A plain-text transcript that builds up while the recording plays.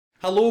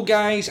Hello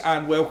guys,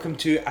 and welcome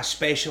to a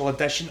special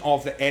edition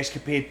of the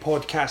SKapade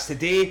podcast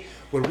today,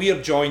 where we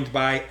are joined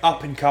by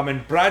up and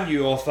coming brand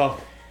new author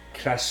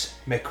Chris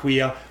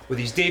McQueer with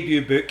his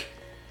debut book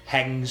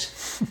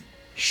Hings,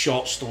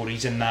 short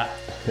stories in that.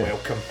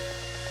 Welcome.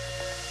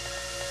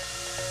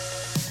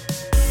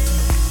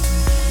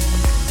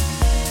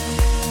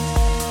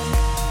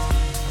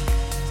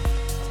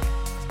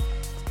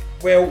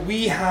 Well,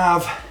 we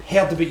have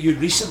heard about you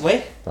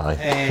recently.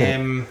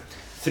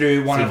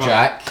 Through young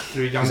Jack.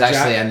 He's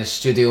actually in the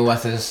studio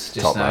with us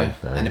just Top now,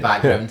 man. in the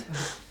background.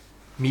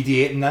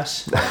 Mediating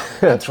this.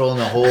 Controlling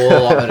the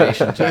whole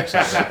operation, Jack's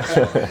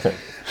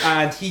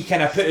And he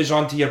kind of put us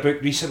onto your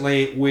book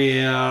recently,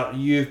 where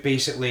you've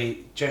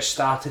basically just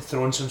started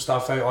throwing some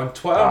stuff out on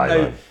Twitter.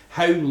 Now,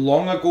 how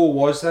long ago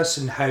was this,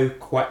 and how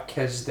quick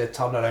has the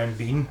turnaround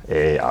been?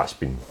 It's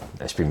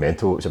been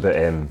mental. It's about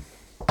when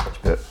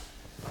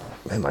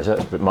was it?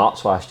 It's about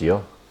March last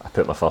year. I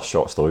put my first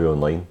short story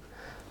online,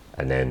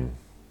 and then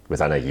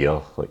within a year,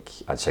 like,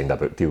 I'd signed a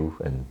book deal,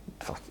 and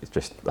it's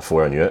just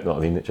before I knew it, you know what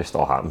I mean? It just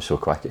all happened so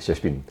quick. It's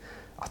just been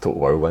a total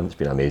whirlwind. It's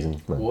been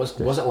amazing. Man. Was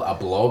it like a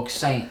blog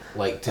site?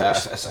 Like,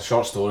 it's a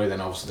short story,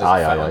 then obviously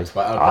it's on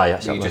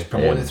Twitter. You just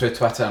promote it through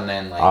Twitter, and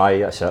then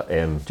like. That's it.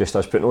 I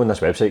was putting on this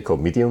website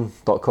called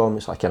Medium.com.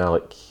 It's like kind of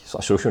like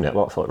a social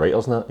network for like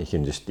writers and that.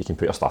 You can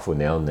put your stuff on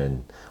there, and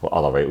then like,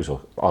 other writers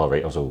will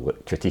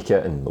like, critique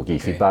it, and they'll give you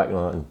feedback and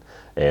that.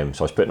 And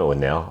so I was putting it on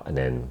there, and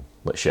then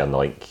like sharing the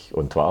link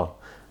on Twitter.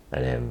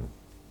 And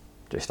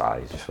just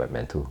went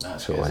mental.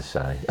 That's so good. it's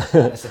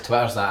It's the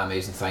Twitter's that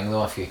amazing thing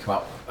though. If you've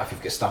got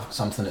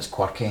something that's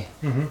quirky,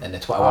 then the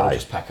Twitter will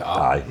just pick it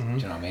up. Do you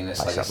know what I mean? It's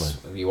like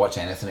if you watch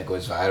anything that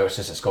goes viral,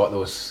 it's got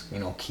those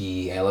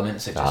key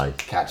elements that just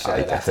catch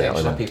the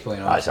attention of people.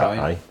 It's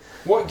brilliant.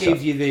 What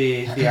gave you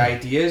the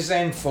ideas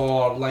then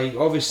for, like,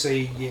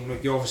 obviously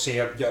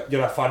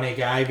you're a funny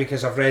guy,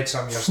 because I've read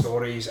some of your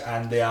stories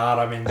and they're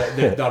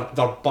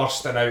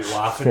bursting out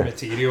laughing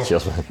material.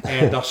 Cheers,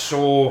 and they're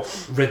so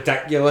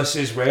ridiculous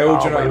as well.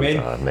 Do you know what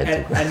I mean?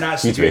 And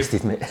that's He's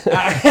wasted, mate.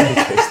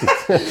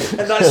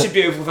 And that's the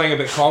beautiful thing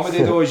about comedy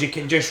though, is you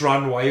can just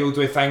run wild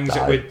with things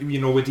that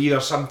would either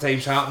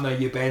sometimes happen or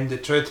you bend the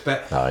truth.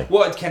 But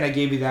what kind of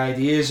gave you the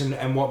ideas,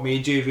 and what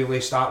made you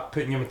really start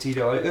putting your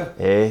material out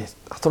there?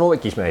 I don't know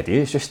what gives me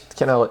ideas. Just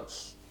kind of like,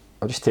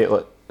 I'll just take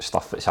like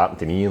stuff that's happened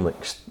to me, and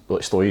like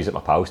stories that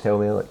my pals tell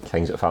me, like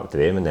things that have happened to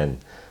them, and then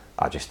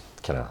I just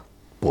kind of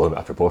blow them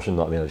out of proportion. You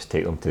know what I mean? I just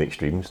take them to the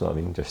extremes. You know what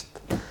I mean? Just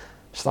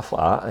stuff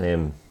like that.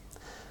 And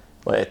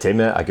like it took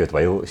me a good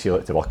while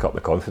to work up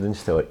the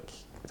confidence to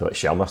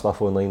share my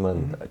stuff online,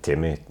 man. It took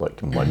me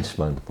like months,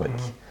 man. Like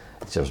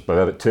so it was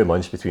about 2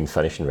 months between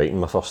finishing writing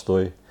my first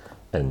story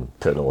and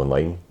putting it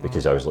online,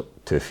 because I was like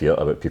too feared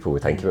about people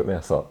would think about me. I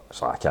thought,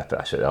 I can't put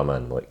this out there,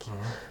 man. Like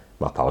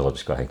my pals are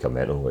just going to think I'm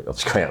mental. Like they're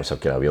just going to think I'm some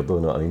kind of weirdo,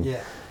 you know what I mean?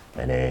 Yeah.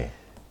 And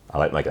I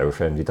let my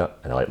girlfriend read it,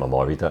 and I let my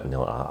mum read it, and they're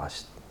like,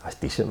 that's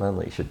decent, man.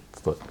 Like you should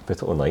put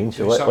it online.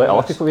 So let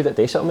other people read it,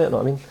 do something, you know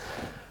what I mean?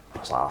 I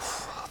was like,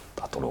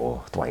 I don't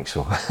know, I don't think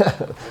so.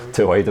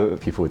 Too wide about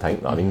what people would think,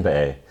 you know what I mean?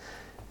 But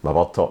my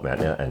bird taught me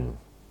into it, and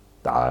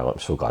I'm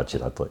so glad she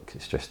did. Like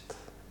it's just.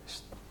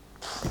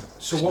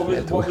 So what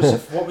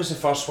was the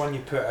first one you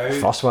put out? The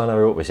first one I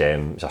wrote was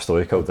a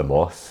story called The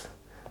Moth,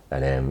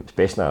 and it's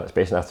based on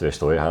a true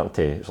story.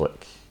 It was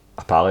like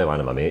apparently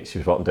one of my mates, he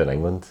was working down in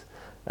England,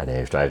 and he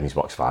was driving his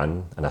works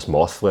van, and this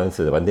moth flew in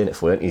through the window, and it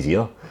flew into his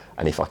ear,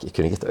 and he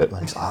couldn't get it out,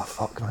 man. He's like,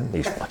 fuck, man. He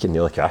was fucking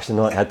nearly crashed and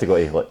all. He had to go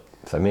to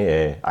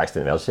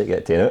accident emergency to get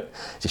it taken out.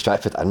 He's trying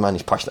to put it in, man.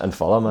 He's pushed it in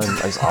further, man. He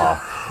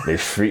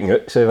was freaking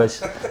out, so he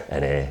was.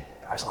 And I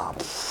was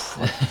like,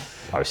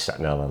 I was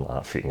sitting there, man,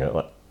 like freaking out,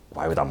 like,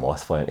 why would a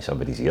moth fly into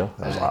somebody's ear?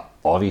 I was like,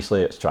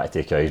 obviously it's trying to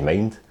take out his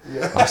mind.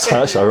 That's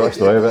a rock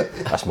story about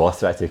this moth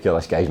trying to take out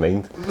this guy's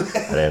mind.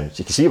 And so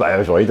you can see why I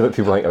was worried about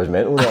people think I was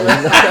mental. You know what I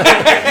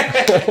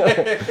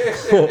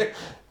mean?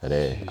 And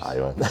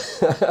man.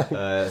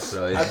 That's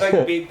right. I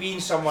think being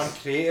someone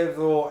creative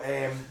though,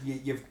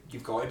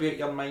 you've got to be at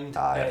your mind.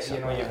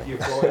 You've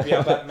got to be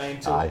a bit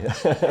mental.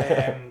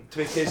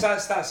 Because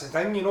that's the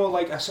thing,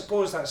 like I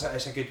suppose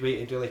it's a good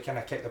way to really kind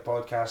of kick the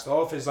podcast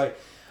off, is like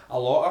a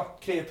lot of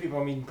creative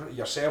people, I mean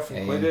yourself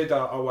included,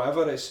 or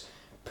whatever, it's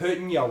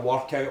putting your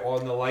work out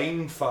on the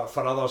line for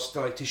others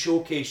to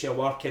showcase your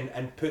work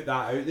and put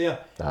that out there.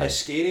 It's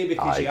scary,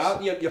 because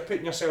you're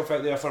putting yourself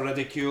out there for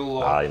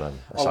ridicule or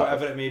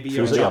whatever it may be,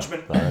 your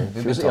judgment.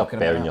 Feels like you're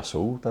bearing your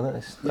soul, doesn't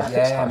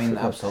it? I mean,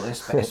 absolutely,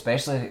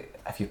 especially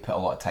if you put a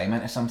lot of time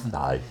into something.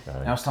 I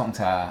was talking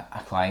to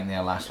a client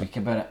there last week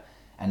about it,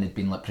 and they'd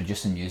been like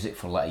producing music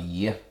for like a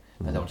year,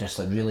 but they were just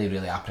like really,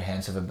 really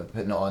apprehensive about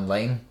putting it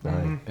online,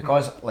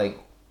 because like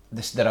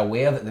they're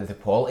aware that the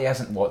quality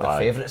isn't what their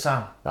favourites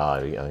are.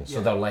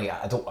 So they're like,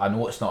 I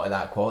know it's not of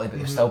that quality, but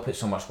they've still put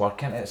so much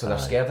work into it, so they're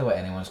scared of what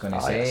anyone's going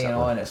to say,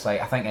 And it's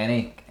like, I think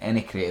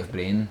any creative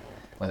brain,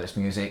 whether it's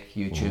music,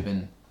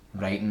 YouTubing,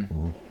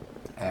 writing,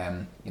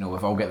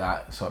 we've all got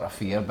that sort of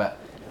fear, but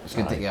It's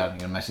good that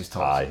your missus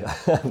talks.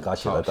 Aye, I'm glad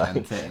she did that.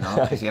 You know,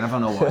 because you never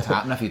know what's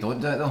happening if you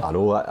don't do it though. I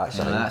know, that's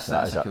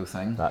a cool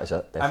thing. That is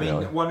it, definitely. I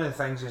mean, one of the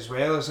things as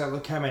well is that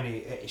look how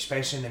many,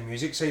 especially in the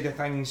music side of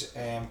things,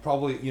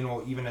 probably, you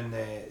know, even in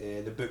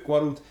the book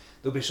world,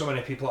 there'll be so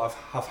many people that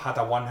have had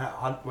a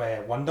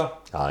one-hit wonder.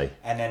 Aye.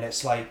 And then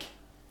it's like,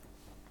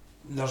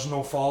 there's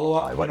no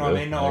follow-up, you know what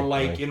I mean? Or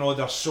like, you know,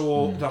 they're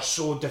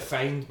so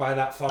defined by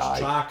that first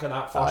track or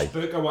that first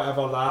book or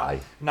whatever that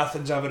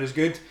nothing's ever as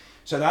good.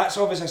 So that's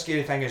obviously a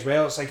scary thing as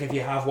well. It's like if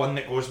you have one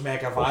that goes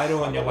mega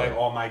viral and you're like,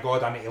 oh my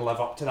god, I need to live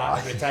up to that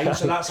every time.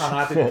 So that's an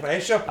added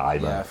pressure. Aye,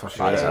 man. Yeah, for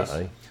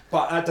sure.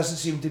 But that doesn't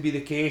seem to be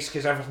the case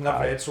because everything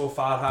I've read so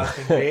far has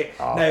been great.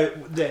 Now,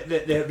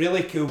 the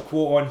really cool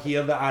quote on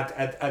here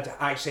that I'd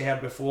actually heard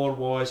before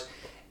was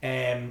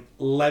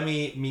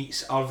Lemmy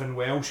meets Irvin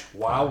Welsh.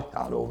 Wow.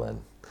 I know,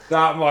 man.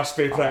 That must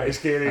be pretty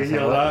scary to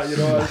hear that, you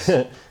know.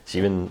 So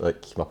even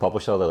like my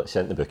publisher, they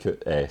sent the book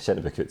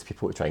out to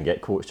people to try and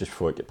get quotes just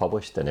before it get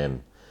published,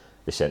 and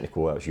they sent the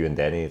quote. It was you and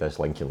Denny, this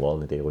Lincoln Law,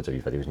 and they did loads of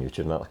videos on YouTube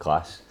and that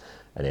class,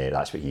 and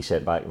that's what he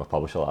sent back. My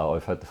publisher, like, oh,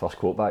 I've had the first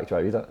quote back. Do I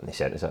read it? And they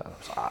sent us it. And I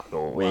was like,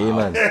 no way,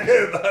 man.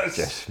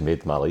 Just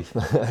made my life.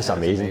 It's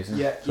amazing.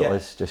 Yeah, so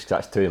it's just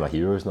that's two of my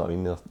heroes. Know what I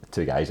mean? They're the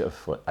two guys that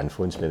have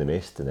influenced me the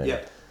most, and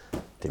then.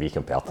 To be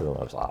compared to them,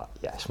 I was like,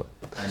 yes,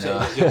 man.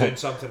 So you're doing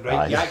something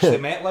right. You actually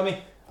met Lemmy?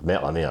 I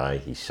met Lemmy, aye.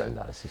 He's sound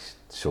as. He's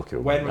so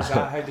cool. When was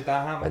that? How did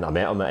that happen? When I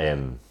met him at,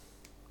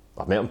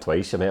 I've met him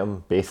twice. I met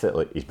him both at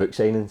like his book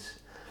signings.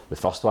 The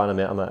first one I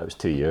met him at, it was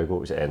 2 years ago.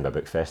 It was at Edinburgh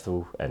Book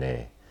Festival, and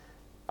I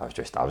was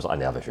like a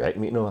nervous wreck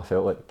meeting him. I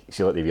felt like,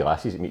 see like the wee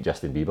lassies that meet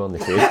Justin Bieber on the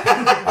stage.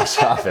 That's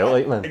what I felt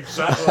like, man.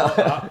 Exactly like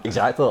that.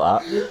 Exactly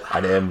like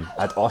that. And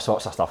I had all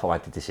sorts of stuff I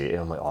wanted to say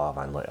to him, like, oh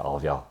man, like I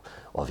love your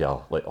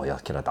like all your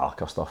kind of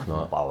darker stuff and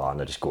all that, blah, blah,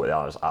 and I just go there.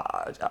 I was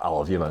I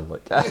love you, man.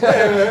 Like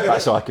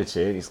that's all I could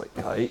say. And he's like,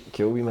 alright,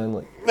 kill me, man.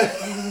 Like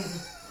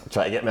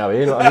try to get me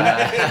away, you know what I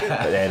mean?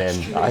 But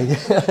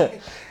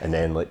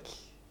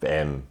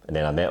then and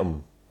then I met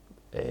him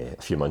a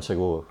few months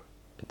ago.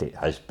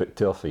 His book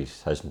tour for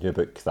his new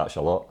book, That's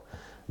Your Lot.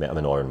 Met him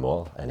in Oran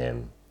Moor,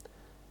 and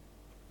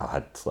I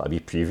had like a wee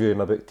preview of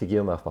my book to give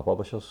him with my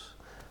publishers,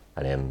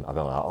 and I went like,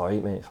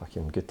 alright mate,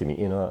 fucking good to meet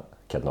you, and all that.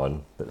 Kidding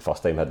on, but the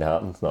first time hadn't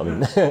happened, you know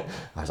what I mean?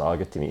 I was like, oh,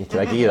 good to meet you, can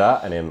I give you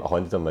that? And I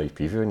handed him my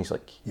preview, and he's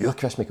like, you're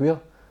Chris McQueer?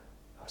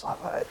 I was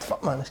like, what the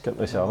fuck, man, this couldn't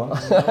be so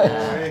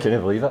I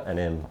couldn't believe it.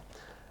 And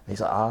he's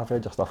like, I've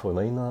read your stuff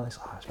online, and he's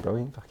like, it's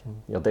brilliant,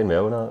 fucking, you're doing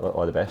well, and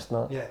all the best,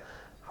 and that. Yeah.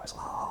 I was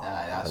like, oh,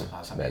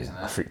 that's amazing.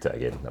 I freaked out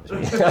again. That was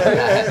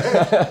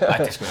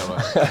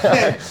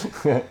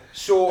me.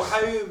 So,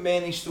 how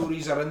many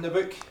stories are in the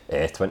book?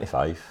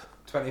 25.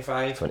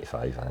 25.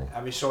 25, aye.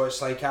 I mean, so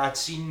it's like I'd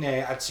seen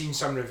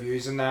some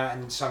reviews in that,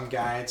 and some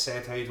guy had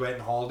said how he'd went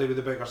on holiday with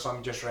the book, or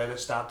something, just read it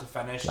start to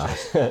finish,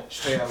 just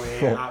straight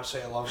away,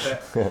 absolutely loved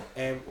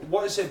it.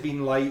 What has it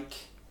been like,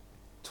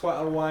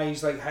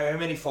 Twitter-wise? Like, how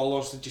many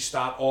followers did you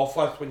start off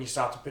with when you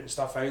started putting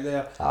stuff out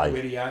there? Aye.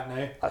 Where are you at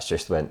now? That's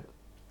just went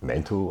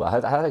mental. I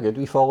had a good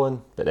wee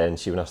following, but then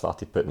see when I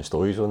started putting the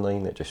stories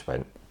online, it just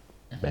went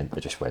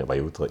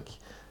wild. Like,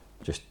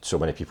 just so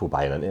many people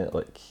buying into it.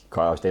 Like,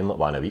 I was doing like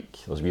one a week.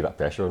 There was a wee bit of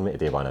pressure on me to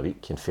do one a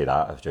week, and for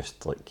that I was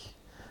just like,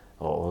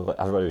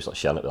 everybody was like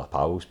sharing it with their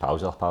pals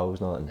of their pals,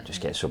 and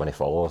just getting so many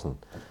followers. And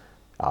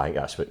I think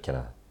that's what kind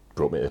of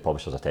brought me to the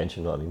publisher's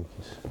attention. You know what I mean?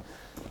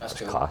 That's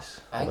cool.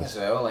 Class. I think as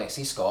well, like,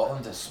 see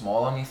Scotland is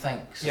smaller than you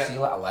think. So see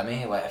like a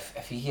Lemmy, like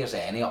if he hears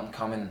any up and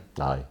coming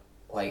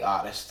like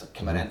artist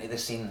coming into the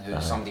scene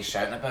who somebody's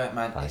shouting about,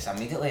 man, it's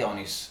immediately on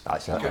his.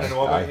 He's going to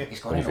know about you.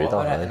 He's going to know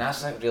about it, and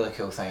that's a really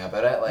cool thing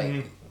about it.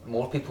 Like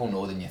more people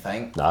know than you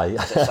think. Aye.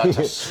 It's such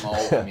a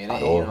small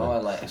community, you know,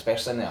 and like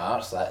especially in the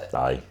arts, that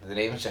the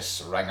names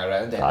just ring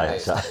around.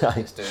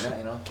 Everybody's doing it,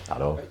 you know. I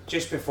know.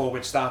 Just before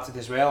we'd started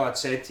as well, I'd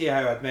said to you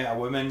how I'd met a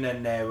woman,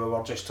 and we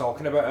were just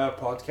talking about our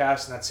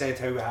podcast, and I'd said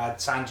how we had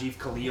Sanjeev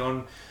Kali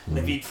on,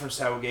 Naveed from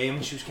Still Game,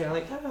 and she was kind of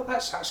like, oh,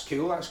 that's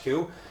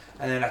cool.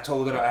 And then I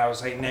told her, I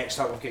was like, next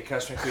up we've got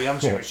Chris McQueer,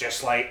 and she was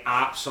just like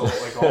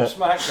absolutely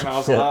gobsmacked, and I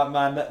was like,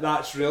 man,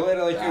 that's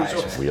really cool.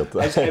 So weird.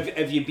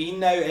 have you been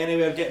now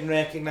anywhere getting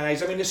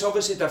recognised? I mean, it's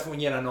obviously different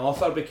when you're an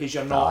author because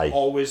you're not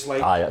always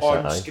like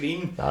on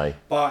screen.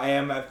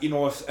 But you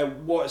know,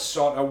 what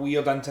sort of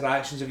weird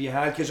interactions have you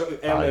had? Because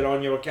earlier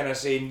on you were kind of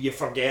saying you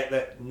forget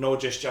that not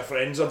just your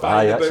friends are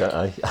buying the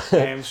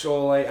book.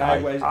 So like,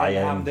 what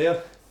happened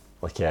there?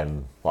 Like, I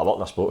worked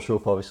in a sports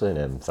shop, obviously,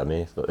 and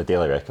the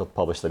Daily Record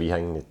published a wee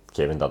thing.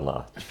 Kevin done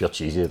like it's pure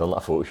cheesy, done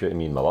like a photo shoot of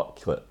me and my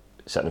work, like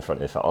sitting in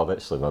front of the fitter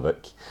bits, like my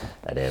book.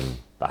 And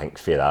I think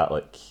for that,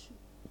 like,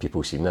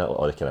 people seen that, like,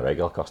 all the kind of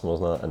regular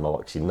customers and my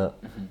work seen that.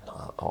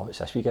 Like, oh, what's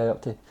this wee guy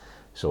up to?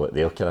 So like,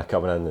 they're kind of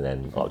coming in, and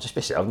then I'll just be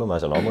serving them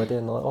as I normally do,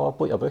 and they're like, oh, I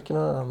bought your book, and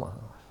I'm like,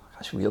 oh,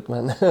 that's weird,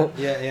 man.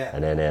 Yeah.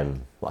 And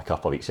then like a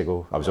couple of weeks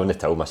ago, I was on the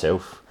till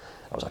myself.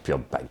 I was a pure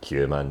big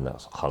queue, man. There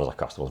was hundreds of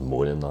customers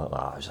moaning that.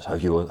 I was just, how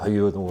you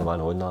the only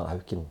man on that?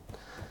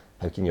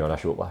 How can you on a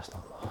short list?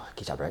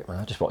 Give you a break, man.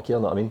 I just work here,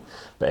 you know what I mean?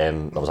 But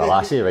there was a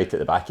lassie right at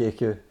the back of the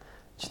queue.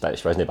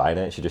 she wasn't buying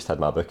it, she just had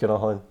my book in her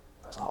hand.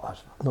 I was like,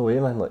 oh, no way,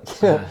 man,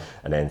 like,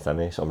 and then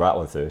Timmy, so I'm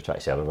rattling through, trying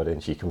to sell everybody,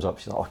 and she comes up,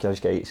 she's like, oh, can I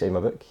just get you to sign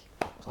my book?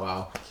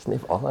 Wow. It's not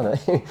fun,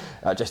 innit?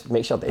 It just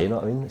makes your day, you know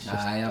what I mean? It's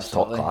just it's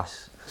top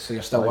class. So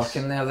you're still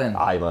working there then?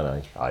 Aye,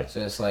 man, aye. So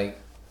it's like,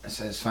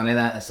 it's funny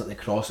that, it's like the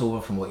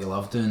crossover from what you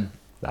love doing,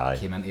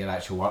 came into your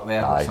actual work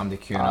there, with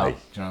somebody queuing up, do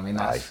you know what I mean?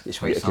 That's it's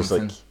quite weird,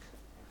 something. Like,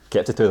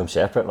 get to do them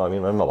separate, you know what I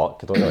mean? When my work,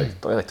 I don't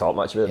really talk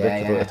much about it,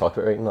 I don't really talk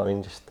about writing, you know what I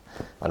mean? Just,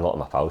 and a lot of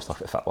my pals talk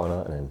about football and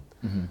that, and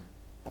then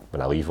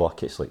when I leave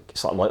work, it's like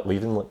I'm like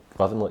living like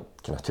kind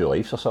of two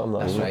lives or something.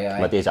 That's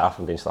right, my days off,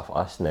 I'm doing stuff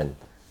like this, and then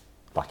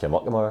back in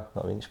work tomorrow. You know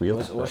what I mean, it's weird.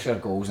 What's your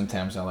goals in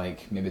terms of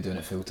like maybe doing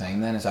it full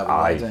time? Then is that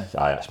what you do?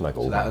 Aye, that's my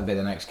goal. So that would be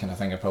the next kind of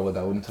thing you're probably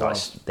building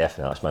towards.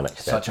 That's my next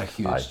step. Such a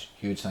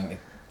huge thing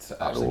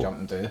to actually jump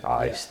and do.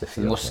 Aye, it's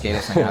the most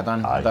scariest thing I've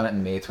done. I done it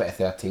in May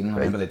 2013. I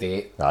remember the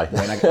date. Aye.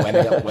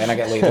 When I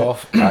get laid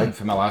off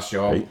from my last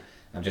job. Right.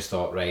 I just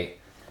thought, right,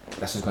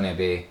 this is going to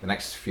be the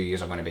next few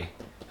years are going to be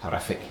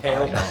horrific, you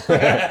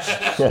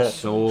know.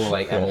 So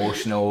like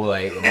emotional,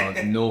 like, you know,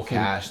 no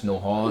cash, no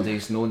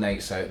holidays, no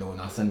nights out, no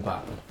nothing,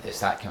 but it's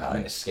that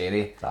commitment. It's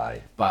scary.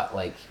 But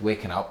like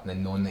waking up and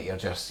then knowing that you're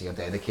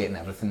dedicating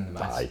everything.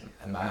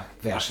 And my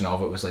version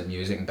of it was like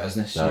music and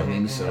business, you know what I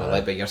mean? So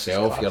like by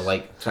yourself, you're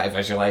like trying to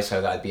visualise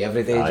how that'd be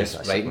every day,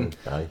 just writing.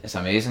 It's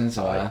amazing,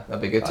 so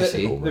that'd be good to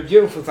see. The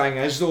beautiful thing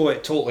is though,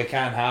 it totally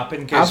can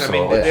happen, because I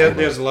mean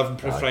there's a living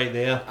proof right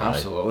there.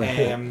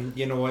 Absolutely.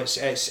 You know,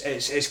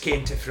 it's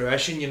came to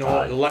fruition, you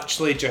know,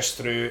 literally just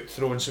through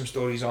throwing some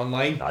stories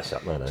online. That's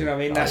it, man. Do you know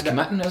what I mean? That's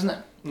committing, isn't it?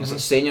 It's like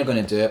saying you're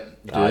going to do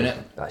it, doing it,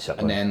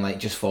 and then like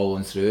just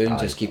following through and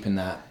just keeping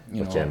that,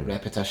 you know,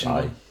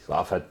 repetition.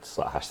 I've had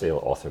like a history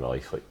all through my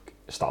life, like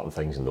starting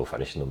things and no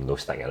finishing them, no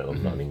sticking in them.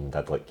 You know what I mean,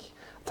 did like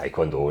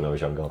taekwondo when I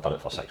was younger. I've done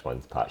it for 6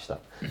 months, patched it.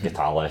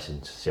 Guitar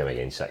lessons, same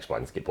again, 6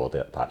 months, get bored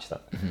of it, patched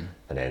it.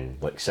 And then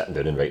like sitting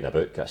down and writing a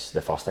book. That's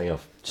the first thing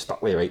I've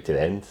stuck with right to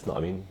the end. You know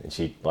what I mean? And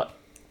she like,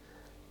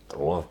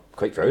 I'm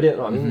quite proud of it. You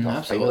know what I mean?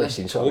 I've finally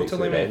seen something right to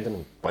the end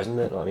and buzzing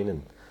it. You know what I mean?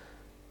 And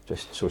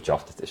just so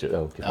chuffed that it's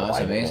out there. That's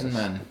amazing,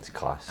 man. It's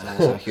class. That's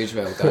a huge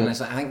well done. I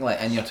think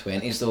like in your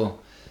 20s though,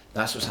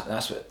 that's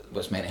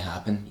what's meant to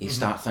happen. You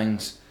start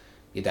things,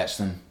 you ditch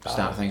them.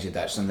 Start things, you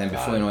ditch them. Then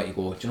before you know it, you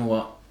go, do you know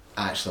what?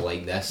 I actually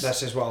like this.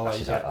 This is what I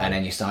like. And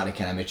then you start to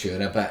kind of mature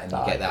a bit, and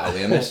you get that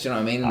awareness. Do you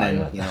know what I mean? And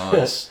then you know,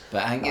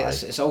 but I think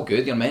it's all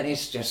good. You're meant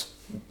to just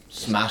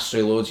smash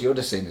through loads. You're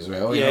the same as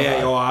well.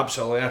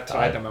 Absolutely. I've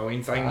tried a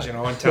million things, you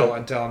know, until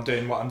I'm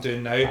doing what I'm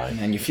doing now.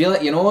 And you feel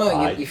it, you know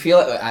what? You feel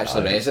it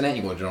actually resonate.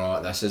 You go, do you know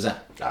what? This is it.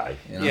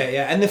 You know?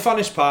 Yeah. And the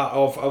funnest part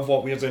of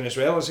what we're doing as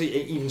well is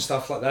even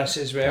stuff like this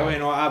as well. You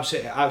know, I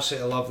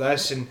absolutely love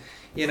this, and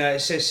you know,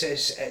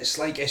 it's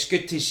like it's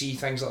good to see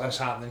things like this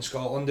happen in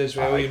Scotland as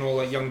well. You know,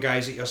 like young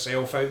guys like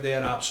yourself out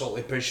there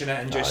absolutely pushing it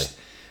and just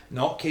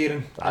not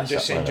caring and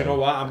just saying, do you know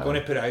what, I'm going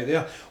to put it out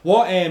there.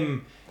 What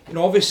you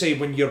know, obviously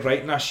when you're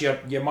writing this,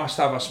 you must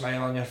have a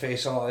smile on your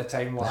face all the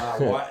time, like,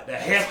 what the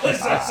hell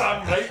is this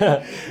I'm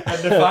writing?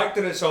 And the fact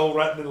that it's all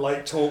written in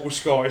like total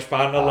Scottish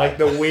banter, like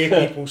the way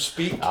people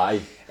speak.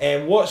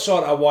 And what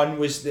sort of one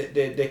was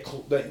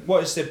the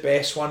what is the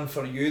best one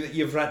for you that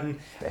you've written,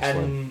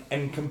 and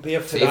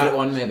compared to favourite that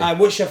one maybe?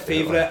 What's your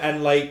favourite,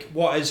 and like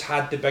what has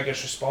had the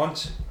biggest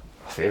response?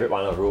 My favourite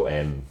one I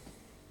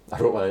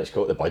wrote one that's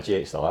called The Budgie.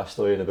 It's the last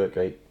story in the book,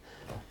 right?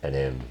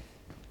 And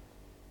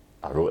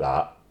I wrote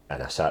that,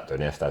 and I sat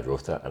down after I'd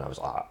wrote it, and I was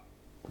like,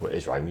 what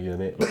is wrong with you,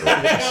 mate?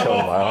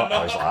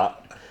 I was like,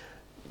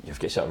 you've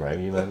got something wrong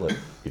with you, man, like,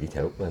 you need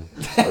help, man.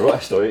 I wrote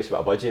a story, it's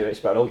about a budgie, it's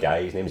about an old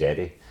guy, his name's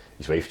Eddie.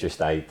 His wife just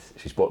died,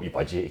 she's bought me a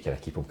budgie to kind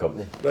of keep him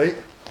company. Right.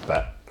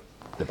 But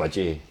the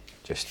budgie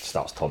just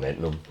starts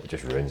tormenting him, it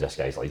just ruins this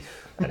guy's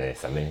life. And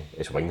Thimmy,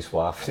 its wings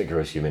fly off, it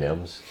grows human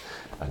arms,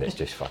 and it's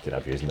just fucking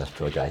abusing this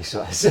poor guy,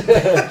 so it's and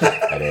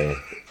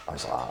I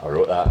was like, I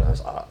wrote that, and I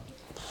was like,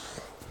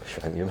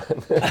 shouldn't you,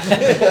 man?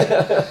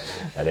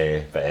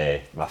 And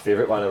but my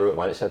favourite one I wrote,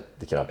 one that said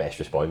the kind of best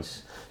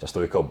response, it's a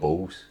story called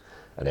Bulls,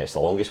 and it's the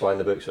longest one in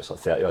the book, so it's like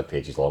 30 odd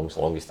pages long, it's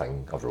the longest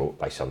thing I've wrote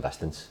by some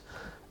distance.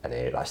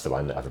 And that's the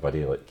one that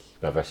everybody, like,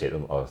 whenever I say to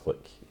them, oh, like,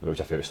 what was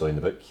your favourite story in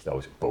the book? They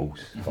always go,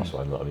 Bulls, first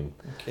one, you know what I mean?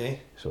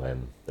 Okay. So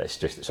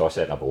it's all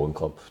set in a bowling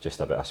club,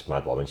 just about this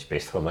mad woman, she's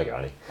based on my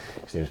granny.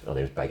 Her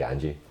name's Big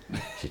Angie,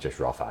 she's just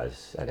rough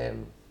as,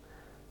 and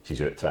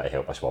she's out trying to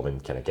help this woman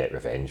kind of get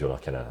revenge on her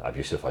kind of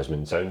abusive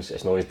husband.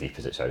 It's not as deep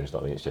as it sounds, you know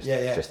what I mean? It's just,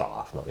 just a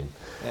laugh, you know what I mean?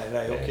 Yeah,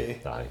 right, okay.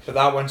 But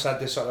that one's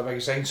had this sort of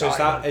big thing, so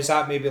is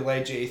that maybe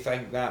led you to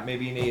think that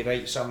maybe you need to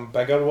write some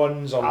bigger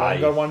ones or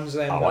longer ones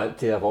then? I want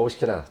to, I've always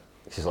kind of,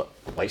 because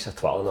likes of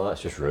Twitter and all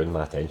that's just ruined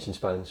my attention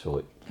span, so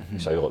like,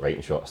 so I like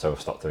writing short, so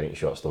I've stuck to writing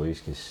short stories,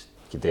 because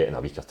you can do it in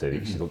a week or 2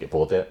 weeks, you don't get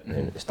bored of it, and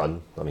then it's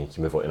done. I mean, you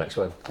can move on to the next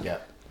one. Yeah.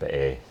 But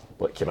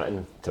like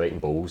committing to writing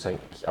Bulls, I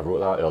think I wrote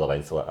that earlier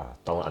into like,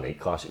 I'd done like a night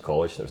class at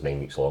college, and it was 9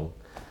 weeks long.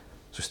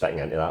 So sticking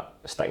into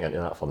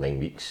that for 9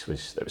 weeks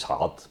was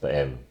hard,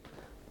 but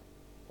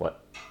like,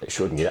 it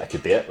showed me that I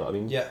could do it, you know what I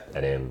mean? Yeah.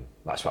 And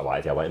that's what I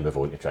wanted to do. I wanted to move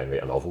on to try and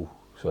write a novel.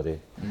 so I do.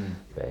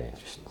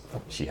 Just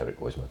see how it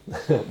goes, man.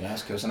 Yeah,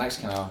 that's cool. It's the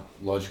next kind of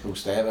logical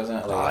step, isn't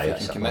it? Like,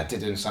 if you can commit to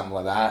doing something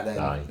like that,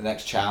 then the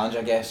next challenge,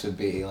 I guess, would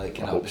be like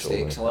kind of up the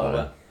stakes a little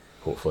bit.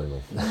 Hopefully,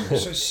 man.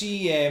 So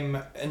see,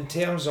 in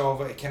terms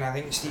of it, I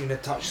think Stephen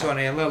had touched on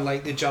earlier,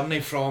 like the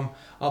journey from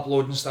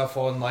uploading stuff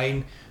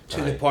online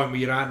to the point where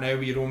you're at now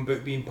with your own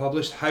book being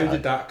published. How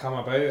did that come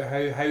about?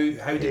 How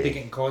did they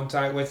get in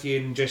contact with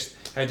you, and just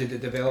how did it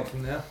develop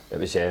from there? It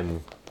was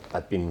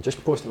I'd been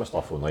just posting my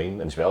stuff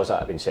online, and as well as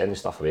that, I'd been sending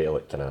stuff away to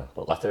like kind of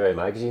like literary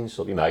magazines.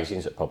 So it'd be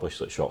magazines that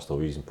publish like short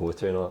stories and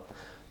poetry and all that.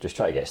 Just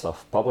try to get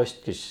stuff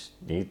published because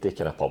you need the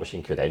kind of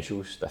publishing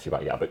credentials if you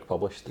want to get a book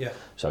published. Yeah.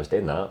 So I was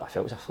doing that, but I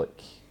felt as if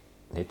like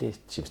nobody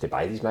seems to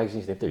buy these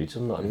magazines, nobody reads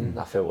them, you know what I mean?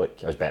 I felt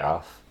like I was better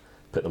off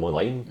putting them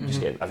online,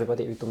 just getting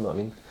everybody to read them, you know what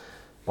I mean?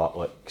 But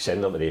like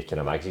sending them to the kind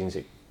of magazines,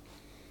 it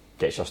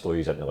gets your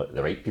stories into like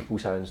the right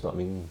people's hands, you know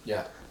what I mean?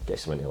 Yeah.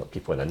 Gets them into like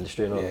people in the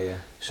industry and all. Yeah.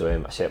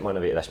 So I sent one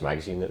away to this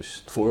magazine. It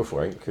was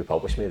 404 Inc. who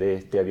published me.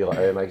 They a wee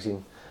literary magazine.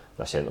 And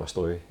I sent them a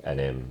story, and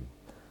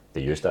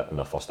they used it in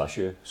their first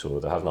issue. So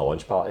they're having a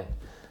launch party,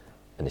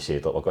 and they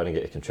said, "Look, we're going to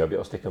get the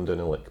contributors to come down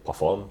and like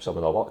perform some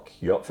of their work.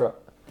 You up for it?"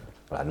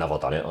 And I'd never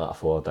done it like that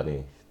before.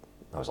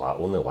 I was like,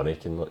 only Lemmy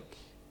can like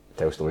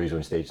tell stories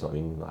on stage. You know what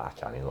I mean? Like, I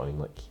can't. You know what I mean?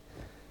 Like,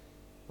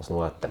 there's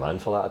no a demand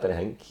for that. I didn't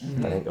think. I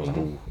didn't think there was a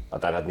whole.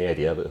 I had no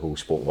idea about the whole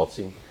spoken word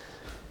scene.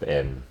 But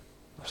I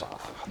was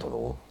like, I don't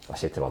know. I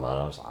said to my man,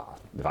 I was like,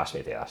 they've asked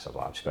me to do this. I was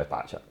like, I'm just going to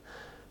patch it.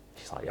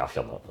 She's like, yeah, if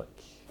you're not, like,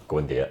 go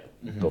and do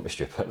it. Don't be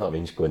stupid, you know what I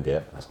mean? Just go and do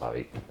it. I was like,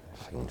 right,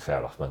 fine, fair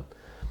enough, man.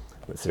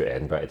 Went through to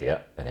Edinburgh to do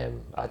it,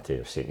 and I had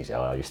to, saying to you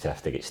earlier, I used to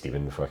have to get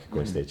Stephen before I could go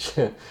on stage.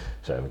 So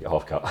I get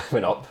half cut, I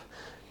went up,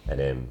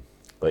 and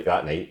like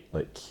that night,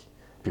 like,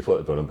 people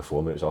that had gone on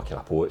before me, it was all kind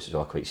of poets, it was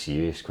all quite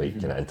serious, quite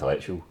kind of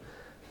intellectual.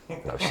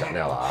 And I was sitting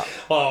there like that.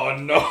 Oh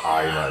no!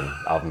 Aye man,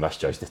 I've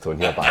misjudged the tone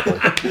here badly.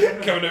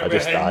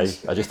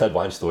 I just had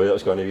one story that I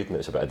was going to read, and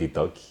it's about a dead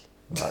dog.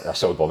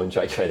 This old woman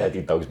trying to get rid of a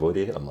dead dog's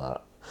body, and I'm like,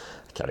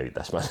 I can't read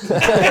this, man.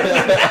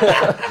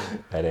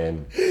 And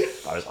then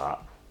I was like,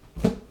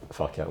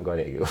 fuck it, I'm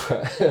going to go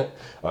for it.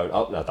 I went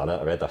up and I done it,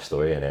 I read that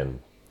story, and then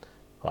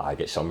I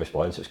get some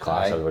response, it was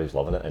class, everybody was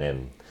loving it, and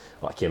then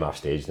I came off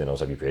stage, and then there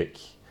was a wee break,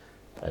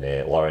 and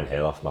Laura and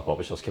Heather, my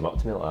publishers, came up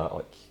to me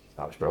like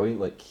that was brilliant,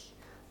 like,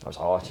 I was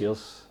like, oh,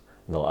 cheers.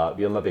 And like,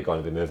 we're maybe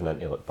going to be moving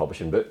into like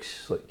publishing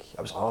books. Like,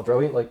 I was like, oh,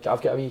 brilliant. Like,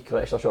 I've got a wee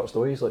collection of short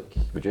stories. Like,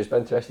 would you be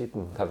interested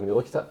in having a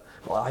look at it?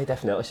 Well, I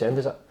definitely send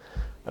us it.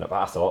 And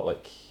I thought,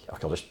 like, I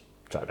could just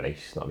try to be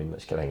nice. You know what I mean?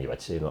 That's the kind of thing you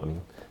would say. You know what I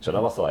mean? So I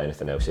never thought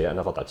anything else. I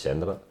never did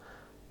send them it.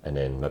 And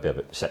then maybe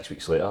about 6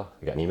 weeks later,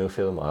 I got an email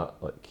from them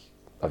like,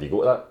 have you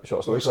got that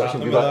short story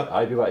collection?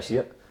 I'd be back to see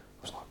it.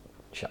 I was like,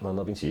 shit, man,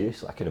 I've been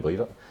serious. I couldn't believe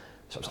it.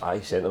 So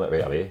I sent them it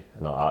right away.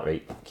 And they're like,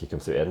 right, can you come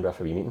through Edinburgh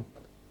for a wee meeting?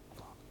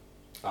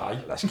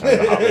 Aye, that's kind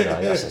of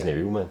happening, this isn't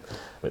real, man.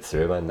 Went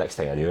through, man, next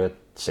thing I knew I'd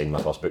signed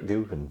my first book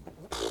deal, and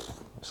I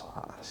was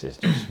like, this is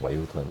just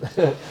wild,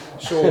 man.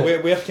 So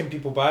where can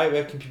people buy it,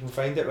 where can people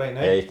find it right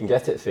now? You can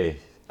get it for,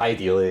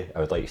 ideally, I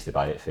would like you to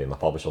buy it for my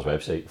publisher's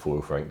website,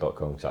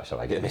 404inc.com, because that's how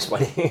I get this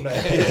money.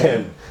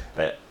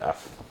 But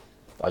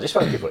I just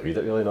want people to read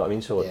it, really, you know what I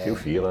mean? So like, feel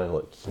free, man,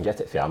 like, you can get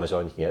it for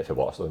Amazon, you can get it for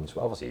Waterstones,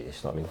 whatever's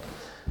easiest, you know what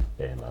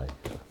I mean?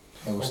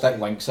 And we'll stick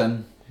links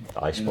in.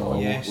 Aye, spot on.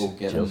 Yes. We'll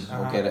get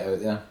it out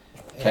there.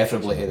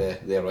 Preferably to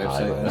their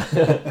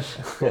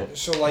website.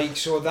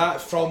 So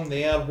that from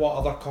there, what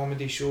other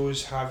comedy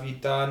shows have you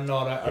done,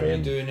 or are you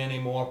doing any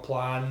more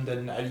planned,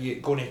 and are you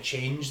going to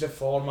change the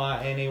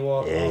format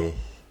anywhere?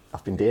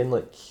 I've been doing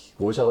like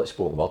loads of like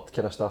spoken word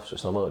kind of stuff, so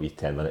it's normally like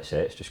wee 10-minute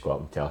sets, just go up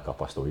and tell a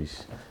couple of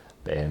stories.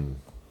 But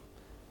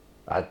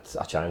I had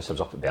a chance, I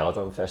was up at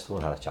Belladrum Festival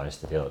and had a chance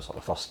to do it. It was like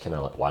the first kind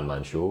of like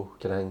one-man show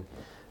kind of thing.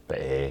 But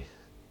I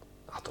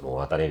don't know,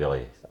 I don't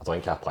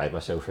think I applied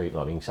myself right, you know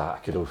what I mean? So I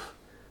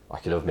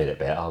could have made it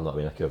better, you know what I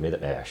mean? I could have made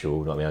it better show, you know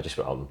what I mean? I just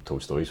went up and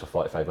told stories for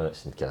 45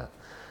 minutes and kind of,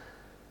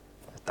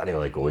 it didn't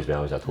really go as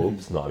well as I'd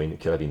hoped, you know what I mean? It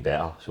could have been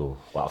better, so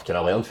well, I've kind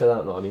of learned from that,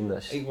 you know what I mean?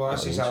 That's exactly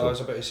what I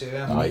was about to say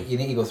there. You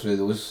need to go through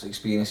those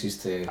experiences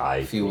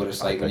to feel what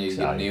it's like when you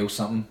nail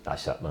something.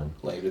 That's it, man.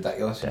 Like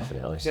ridiculous.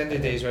 Definitely. At the end of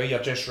the day as well, you're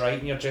just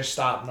writing, you're just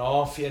starting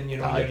off, and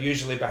you're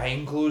usually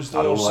behind closed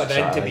doors, so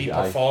then to be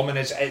performing,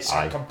 it's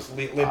a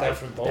completely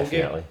different ballgame.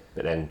 Definitely.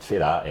 But then for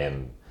that,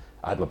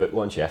 I had my book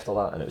launch after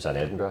that, and it was in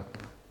Edinburgh.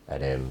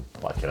 And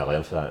I kind of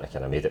learned from that, and I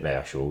kind of made it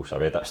my show. So I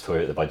read that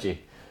story at the budgie,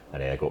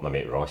 and I got my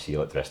mate Ross, he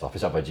like dressed up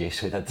as a budgie,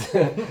 so he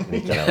did. And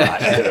he kind of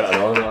acted it and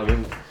all, you know what I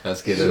mean?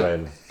 That's good.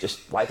 So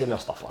just why do more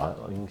stuff like that, you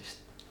know what I mean? Just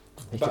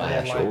make it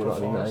my show, you know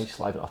what I mean? Just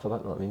liven it up a bit,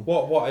 you know what I mean?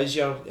 What is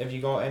have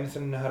you got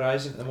anything on the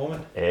horizon at the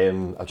moment?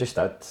 I just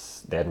did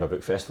the Edinburgh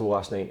Book Festival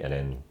last night, and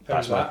then How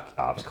was that?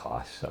 That was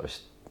class. That was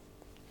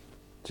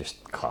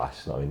just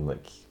class, you know what I mean?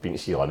 Like, been to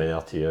see Lemmy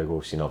there 2 years ago,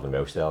 seen Irvin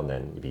Welsh there, and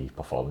then you'd be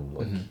performing,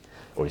 like,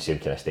 on the same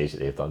kind of stage that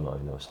they've done, you know what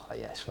I mean? I was like,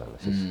 yes, man,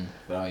 this is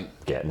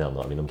getting there, you know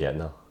what I mean? I'm getting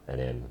there.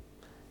 And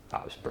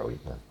that was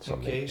brilliant, man.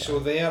 Okay, so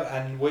there,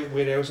 and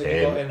where else have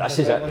you got in? This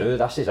is it, really.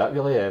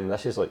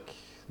 This is like,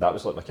 that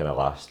was like my kind of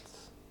last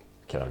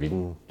kind of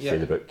reading through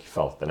the book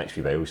for the next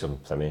few while. So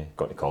I'm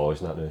got to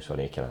college and that now, so I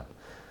need to kind of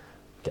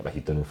get my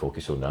head down and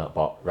focus on that.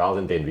 But rather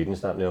than doing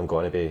readings and that now, I'm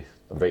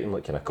writing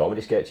like kind of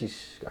comedy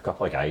sketches. Got a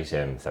couple of guys,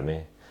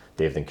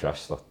 David and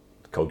Chris, they're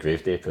called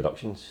Grave Day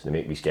Productions. They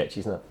make wee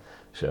sketches and that.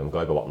 So I'm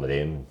going to be working with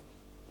them,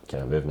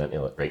 kind of moving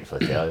into like writing for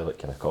the telly, like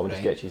kind of comedy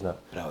sketches and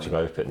that. Brilliant. So I'm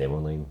going to be putting them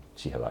online,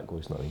 see how that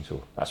goes. You know what I mean?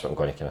 So that's what I'm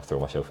going to kind of throw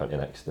myself into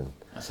next. And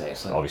that's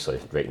excellent. Obviously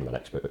writing my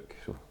next book.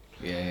 So.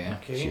 Yeah.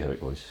 Okay. See how it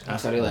goes.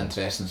 That's a really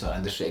interesting sort of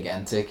industry to get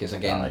into, because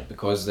again,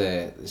 because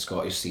the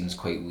Scottish scene's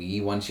quite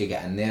wee, once you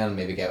get in there and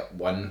maybe get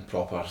one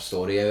proper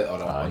story out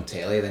or on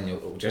telly, then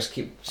you'll just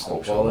keep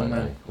snowballing,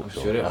 man. I'm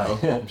sure it will.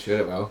 I'm sure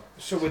it will.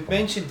 So we'd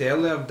mentioned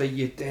earlier that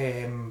you'd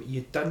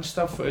done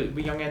stuff with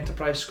Young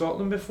Enterprise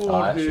Scotland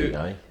before.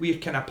 We're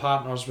kind of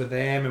partners with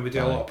them, and we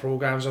do a lot of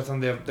programmes with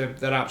them.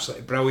 They're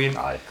absolutely brilliant.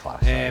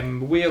 Class.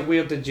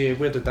 Where did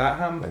that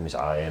happen? When was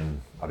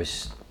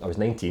I was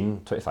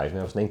 19, 25 now.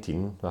 I was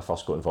 19 when I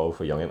first got involved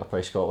with Young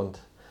Enterprise Scotland.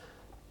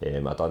 The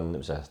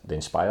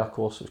Inspire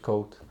course it was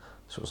called.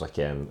 So it was like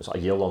it was a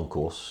year-long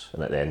course,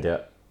 and at the end of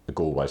it, the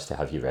goal was to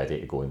have you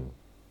ready to go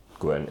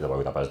into the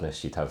world of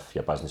business. You'd have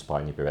your business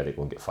plan, you'd be ready to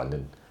go and get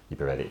funding, you'd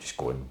be ready to just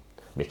go and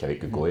make a right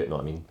good go at it, you know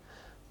what I mean?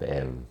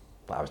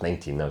 But I was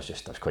 19, I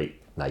was quite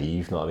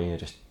naive, you know what I mean? I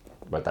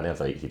didn't have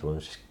the right head on, I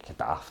was just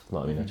daft, you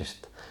know what I mean? I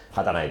just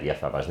had an idea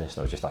for a business and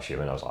I was just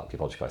assuming, I was like,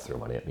 people are just going to throw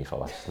money at me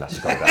for this, and that's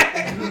got it.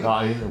 You know what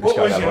I mean? What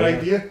was your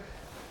idea? It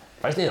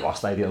wasn't the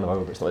worst idea in the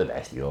world, but it's not the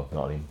best either, you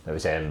know what I mean? It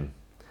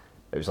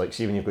was like,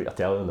 see when you've got your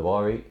telly on the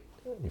wall, right?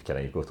 You've got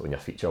on your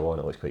feature wall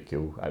and it looks quite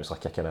cool. It was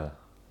like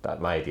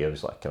my idea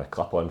was like kind of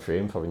clip-on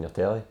frame for when your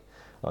telly. You know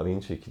what I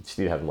mean? So you could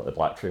still have like the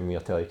black frame of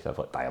your telly, you could have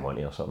like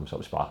diamante or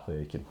something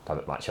sparkly, you could have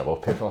it match your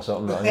wallpaper or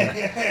something, you know what I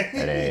mean?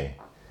 And it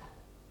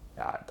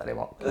didn't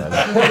work.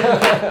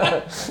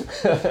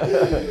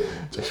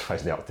 Just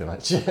wasn't up too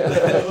much.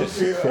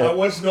 I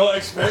was not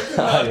expecting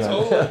that at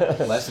all.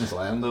 Lessons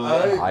learned though.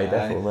 Aye,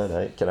 definitely,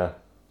 man. Kind of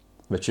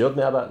matured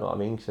me a bit, you know what I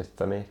mean? Cause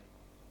for me,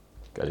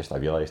 I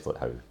realised like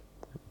how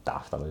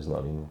daft I was, you know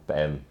what I mean? But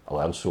I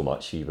learned so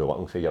much by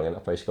working for Young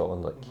Enterprise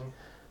Scotland. Like,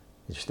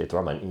 you just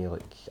drum into you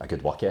like a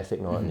good work ethic,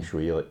 you know, and they show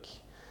you like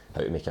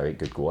how to make a right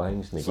good go at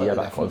things, and they give you a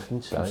bit of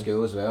confidence. From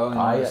school as well.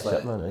 That's like,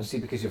 it, man. You see,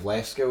 because you've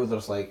left school,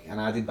 there's like an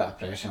added bit of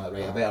pressure, like,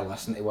 right, I better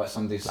listen to what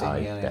somebody's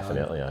saying here.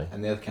 Definitely,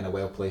 and they're kind of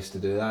well placed to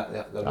do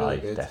that. They're really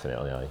good.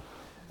 Definitely.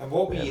 And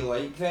what were you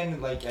like then,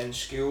 like in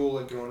school,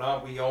 like growing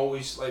up? Were you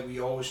always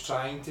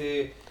trying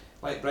to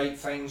like write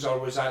things, or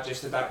was that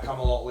just, did that come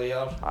a lot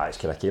later? It's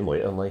kind of came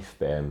later in life,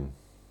 but I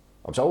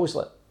was always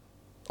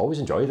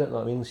enjoyed it, you know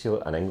what I mean? See,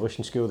 like, in English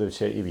in school, they would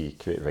say to you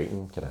create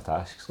writing kind of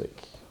tasks,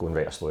 like go and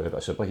write a story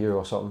about a superhero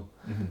or something.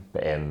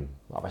 But I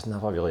was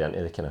never really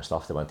into the kind of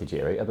stuff they wanted you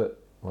to write about.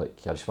 Like,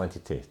 I just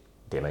wanted to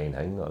do my own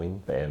thing, you know what I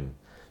mean? But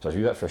so I was a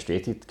wee bit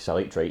frustrated because I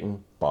liked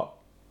writing, but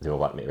they all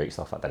wanted me to write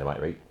stuff I didn't want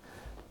to write.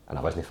 And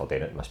I wasn't for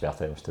doing it in my spare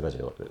time. I was too busy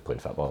like, playing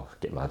football,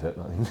 getting mad at it,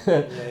 you know what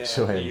I mean?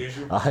 So, the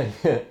usual. At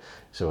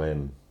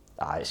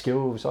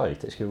school, it was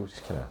alright. At school,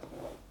 just kind of,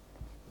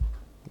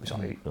 it was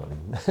alright, you know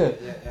what I mean?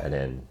 And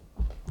then,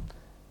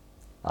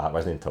 it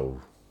wasn't until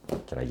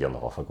kind of a year and a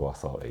half ago I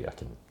thought, right,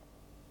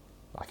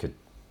 I could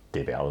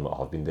do better than what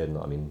I have been doing, you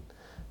know what I mean?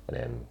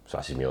 And so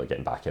this is me like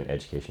getting back into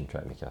education,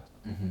 trying to make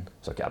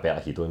so I get a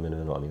better head on me now,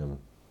 you know what I mean?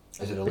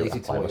 Is it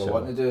related to what you're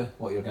wanting to do,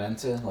 what you're going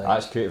into? Like,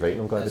 that's creative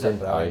writing I'm going to be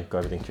doing. Aye,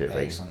 going to be doing creative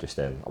writing. Just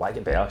I want to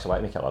get better because I want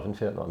to make a living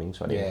for it, you know what I mean?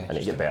 So I need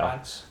to get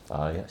better.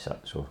 Aye, that's it.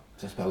 So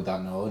just build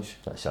that knowledge.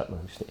 That's it,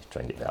 man. Just need to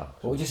try and get better.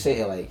 What would you say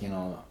to, like, you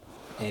know,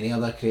 any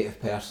other creative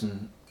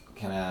person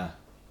kind of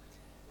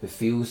who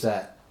feels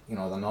that, you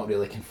know, they're not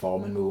really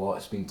conforming with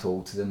what's been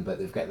told to them, but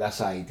they've got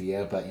this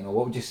idea, but, you know,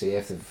 what would you say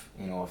if they've,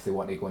 you know, if they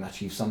want to go and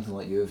achieve something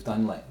like you've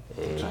done, like,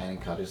 to try and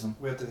encourage them?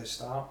 Where do they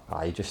start?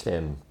 Just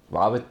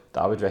well,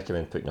 I would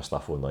recommend putting your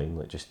stuff online,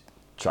 like, just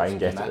try and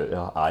get it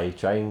out there.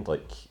 Try and,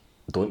 like,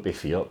 don't be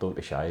feared, don't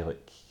be shy,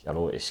 like, I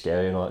know it's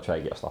scary and all that, try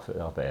to get your stuff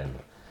out there,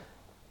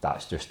 but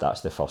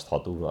that's the first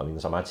hurdle, you know what I mean?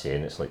 There's a mad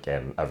saying, it's like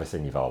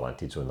everything you've ever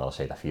wanted is on the other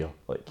side of fear,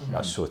 like,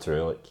 that's so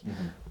true, like,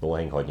 the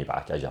only thing holding you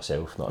back is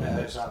yourself, you know what I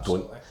mean?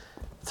 Don't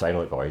try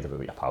not to be worried about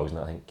what your pals and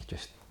I think,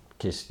 just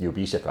because you'll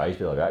be surprised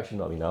by the reaction, you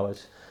know what I mean, I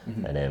was,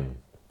 and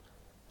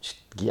just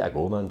give it a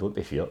go, man, don't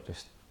be feared,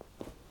 just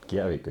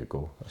give it a good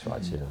go, that's what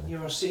I'd say. You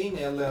were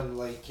saying earlier,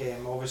 like,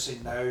 obviously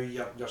now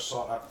your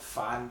sort of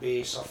fan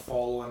base or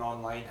following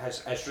online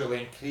has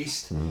really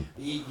increased.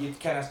 You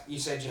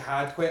said you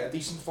had quite a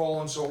decent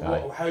following, so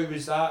how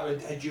was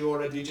that? Had you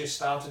already just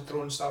started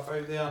throwing stuff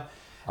out there?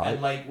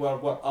 And like,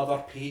 were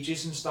other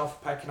pages and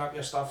stuff picking up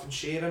your stuff and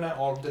sharing it,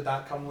 or did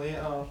that come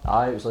later?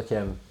 It was like,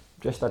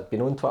 just I'd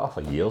been on Twitter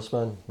for years,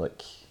 man,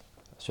 like,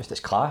 it's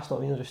class, you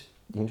know what I mean? You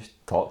can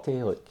just talk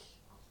to, like,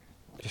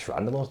 just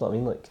randomers, you know what I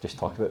mean? Like, just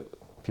talk about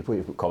people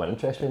you've got common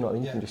interest with, you know what I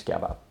mean? You can just get a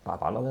bit of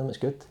banter with them, it's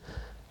good.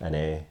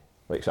 And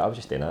like, so I was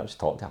just doing that, I was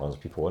talking to hundreds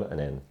of people on it, and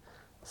then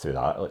through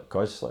that, like,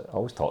 cause like, I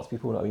always talk to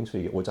people, you know what I mean? So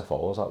you get loads of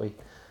followers that way.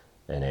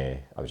 And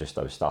I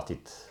started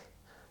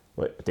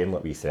like doing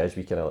like wee threads,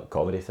 wee kind of like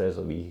comedy threads,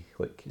 like wee,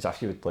 like, it's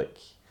actually with like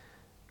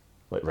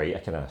like write a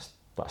kind of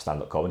like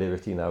stand-up comedy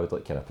routine. I would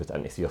like kind of put it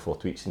into 3 or 4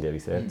 tweets in every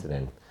thread, and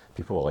then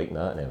people were liking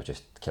that, and I was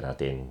just kind of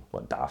doing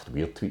like daft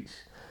weird tweets,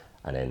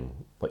 and then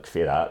like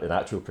for that, the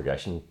natural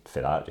progression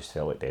for that just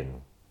felt like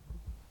then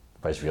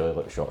was really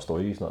like short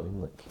stories, you know what I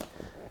mean? Like,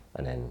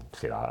 and then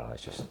for that,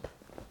 it's just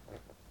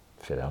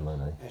for there,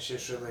 man. Aye. It's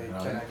just really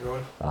kind of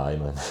growing. Aye,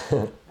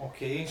 man.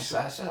 Okay, so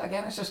That's just,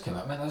 again, it's just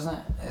commitment, isn't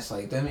it? It's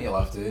like doing what you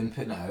love doing,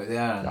 putting it out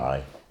there, and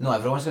Aye. not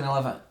everyone's going to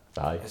love it.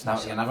 Aye. It's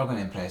not, you're never going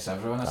to impress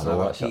everyone. It's I know,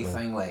 not a that's key it, man.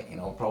 thing. Like, you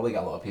know, probably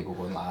get a lot of people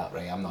going like,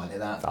 right, I'm not into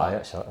that. Aye, but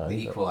that's it. Aye. the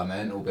equal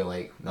amount will be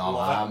like, no,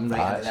 Love I'm right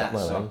Aye, into that.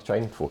 that's it, So, man. Try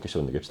and focus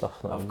on the good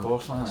stuff. of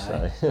course, man.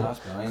 Aye. That's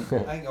brilliant. I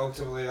think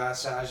ultimately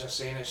that's it, as you're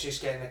saying, it's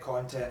just getting the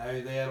content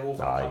out there,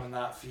 overcoming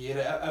that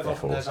fear.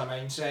 Everything is a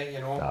mindset, you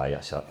know. Aye,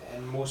 that's it.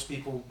 And most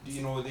people,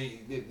 you know,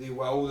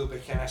 they'll be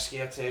kind of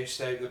scared to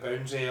step the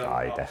boundary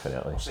Aye,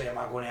 definitely. or say, am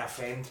I going to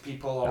offend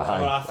people or Aye,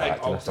 whatever. I think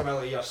that kind of stuff.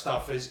 ultimately your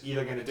stuff is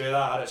either going to do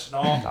that or it's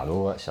not. I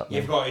know, that's it, man.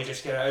 You've got to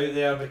just get it out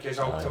there because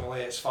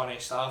ultimately it's funny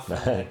stuff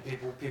and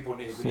people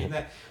need to be reading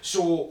it.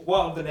 So what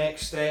are the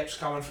next steps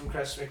coming from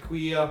Chris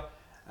McQueer?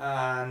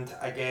 And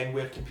again,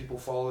 where can people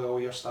follow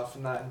all your stuff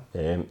and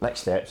that?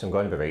 Next steps, I'm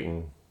going to be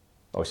writing,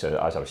 obviously,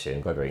 as I was saying,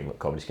 I'm going to be writing like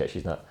comedy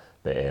sketches and that,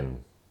 but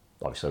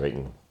obviously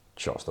writing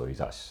short stories,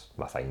 that's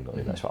my thing, I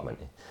mean, that's what I'm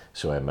into.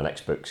 So my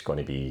next book's going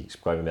to be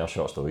more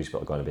short stories, but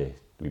they're going to be a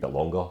wee bit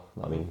longer,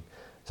 you know what I mean?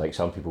 It's like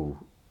some people,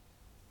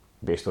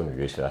 based on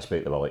reviews for this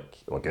book, they were like,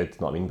 they were good, you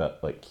know what I mean, but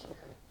like,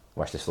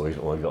 wish the stories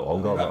were a little bit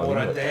longer, A bit you know more what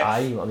I in mean? depth. Aye,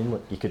 you know what I mean,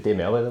 like, you could do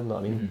more with them, you know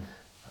what I mean?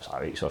 So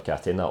I so I've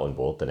taken that on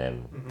board,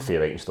 and for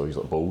writing stories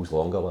like bowls,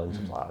 longer ones,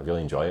 I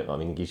really enjoy it, you know what I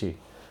mean? It gives you,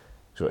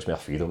 so it's more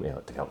freedom to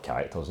like, develop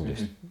characters and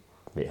just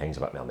make things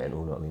a bit more mental,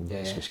 you know what I mean? Yeah,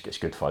 It's yeah. just, it's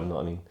good fun, you know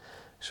what I mean?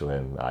 So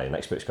the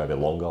next book's going to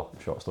be longer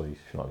short stories,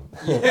 you know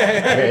what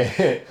I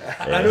mean?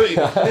 I know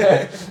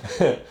what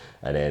you mean.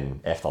 And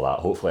then after that,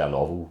 hopefully a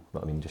novel, you know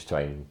what I mean? Just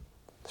try and,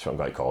 that's what I'm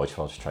going to college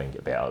for, just try and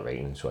get better at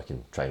writing so I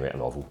can try and write a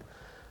novel.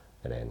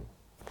 And then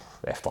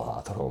after that,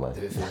 I don't know, man.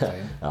 Do it full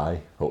time.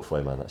 Aye,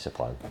 hopefully, man, that's the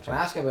plan. Can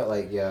I ask about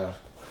like your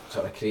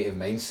sort of creative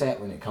mindset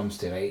when it comes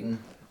to writing?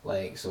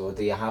 Like, so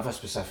do you have a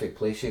specific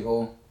place you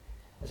go?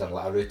 Is there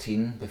like a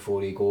routine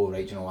before you go,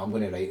 right, you know, I'm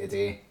going to write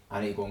today, I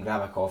need to go and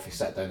grab a coffee,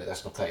 sit down at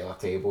this particular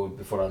table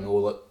before I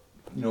know that,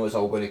 you know, it's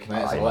all going to come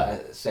out? Is there like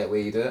a set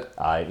way you do it?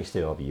 Aye, it used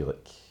to be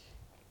like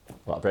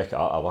I break it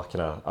up,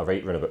 I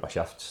write round about my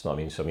shifts, you know what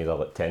I mean? So I'm either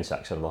like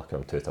 10-6 in work or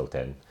I'm 2 till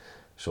 10.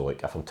 So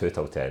like if I'm 2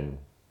 till 10,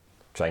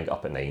 try and get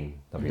up at 9,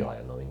 I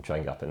realise, you know what I mean? Try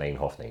and get up at 9,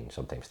 half 9,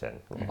 sometimes 10.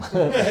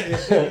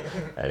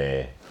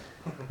 And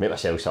make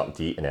myself something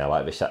to eat, and then I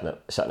like to be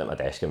sitting at my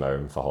desk in my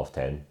room for half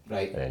 10.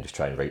 Right. And then just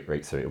try and write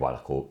through to 1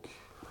 o'clock.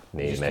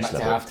 Just commit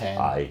to half 10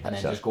 Aye, and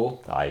then sit- just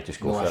go? Aye, just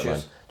go No for it, man.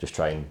 issues? Just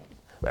try and,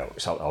 well,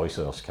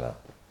 obviously there's kind of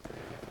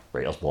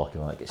writer's block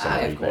and that, get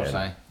Aye, right, of course, but,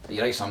 aye. But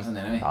you write something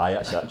anyway. aye,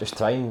 that's it. Just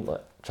try and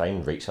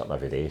write something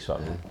every day, so I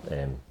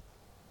mean,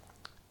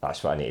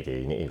 that's what I need to do.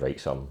 You need to write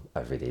something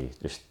every day.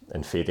 Just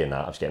and fading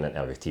that, I was getting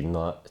into a routine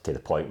that to the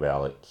point where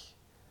like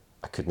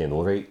I couldn't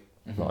no write.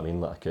 You know what I mean?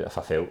 Like I could, if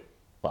I felt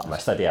like I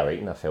missed a day of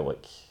writing, I felt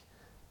like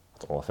I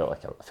don't know, I felt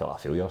like a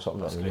failure or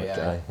something. That's you know great, what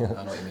I mean? aye. Like,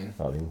 I know what you mean. you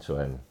know what I mean?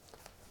 So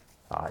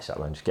that's it,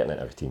 man. Just getting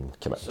into a routine,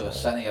 commit So to it.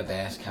 sitting at your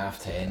desk,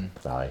 half 10,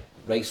 Aye.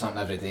 write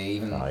something every day,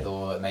 even Aye.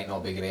 though it might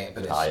not be great,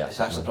 but it's, Aye, it's that's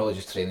it, actually man. probably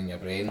just training your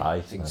brain. Aye,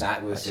 It's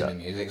exactly the that's same it.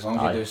 with music. As long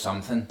as Aye. you do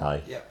something,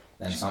 Aye. Yeah.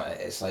 then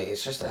it's like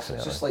it's just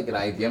Definitely. like your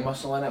idea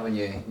muscle in it when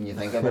you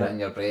think about it in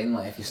your brain.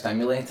 Like if you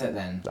stimulate it,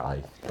 then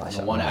Aye. That's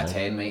it, 1 man, out of aye.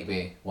 10 might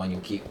be one you'll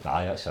keep.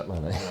 Aye, that's it, man.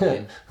 You know what I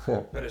mean?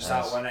 But it's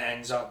that when it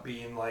ends up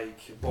being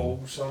like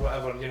bowls or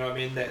whatever, you know what I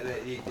mean,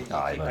 that you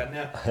Aye, keep man. in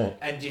there.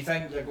 And do you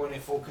think you're going to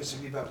focus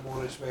a wee bit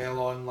more as well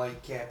on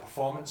like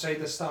performance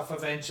side of stuff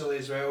eventually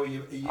as well?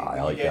 You Aye, are I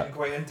you like getting that.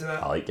 quite into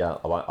that? I like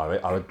that.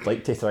 I would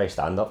like to try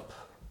stand up,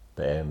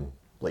 but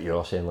like you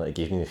were saying, like it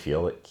gave me the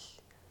feel like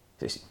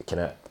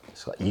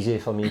it's like easy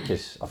for me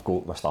because I've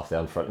got my stuff there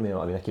in front of me. You know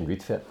what I mean? I can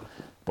read for it.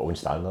 But when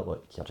stand up, like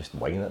you're just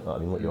winging it. You know what I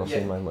mean? Like you were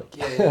saying, man. Like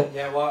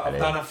Yeah. Well, I've And,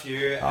 done a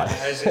few, and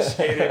it's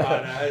scary,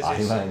 man. It is.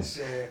 Aye, man. It's,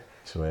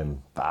 so,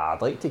 but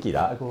I'd like to give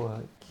that a go.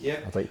 Like, yeah.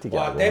 I'd like to give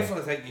Well, it I a go.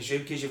 definitely think you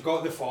should because you've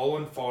got the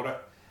following for it.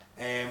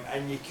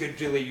 And you could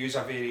really use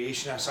a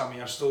variation of some of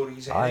your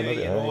stories Aye, anyway,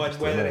 maybe, you know, aye, and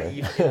just whether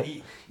doing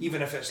it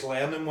even if it's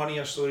learning one of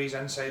your stories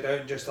inside out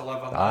and just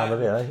delivering that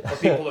maybe, aye. for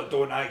people that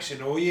don't actually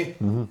know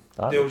you,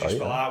 Aye, they'll just aye,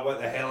 be aye. like, what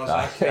the hell is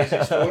that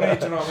crazy story,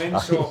 do you know what I mean?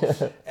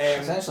 So,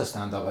 Essentially,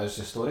 stand up is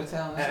just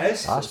storytelling. Isn't it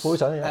is. I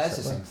suppose, aye. It That's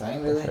is the it, same man.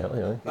 thing, really.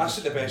 Definitely, aye. That's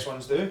what the best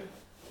ones do.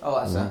 Oh,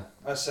 that's it.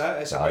 That's it.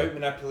 It's Aye. about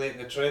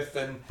manipulating the truth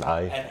and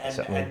Aye, that's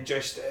it, man. and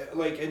just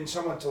like, and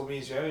someone told me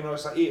as well, you know,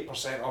 it's like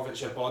 80% of it's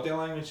your body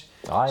language.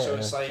 Aye, So aye,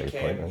 it's like,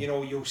 good point, you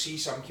know, you'll see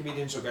some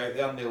comedians will go out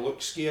there and they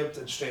look scared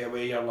and straight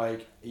away you're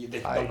like,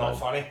 they're Aye, not man.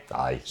 funny.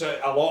 Aye. So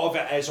a lot of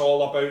it is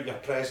all about your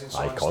presence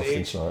Aye, on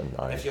confidence, stage. man.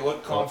 Aye. And if you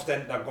look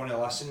confident, they're going to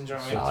listen, do you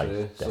know what I mean? Aye,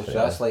 True. So definitely.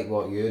 that's like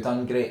what you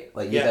done great.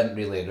 Like you Yeah. didn't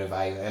really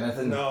revise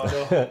anything. No.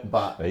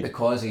 But Right.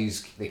 because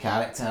he's the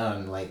character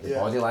and like the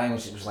Yeah. body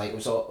language, it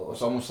was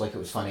almost like it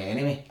was funny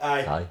anyway. Aye,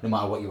 Aye. no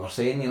matter what you were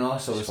saying, you know,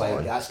 so it's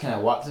like, that's kind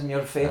of worked in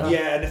your favour.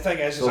 Yeah, and the thing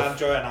is I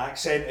enjoy an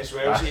accent as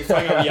well, so you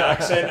fling a wee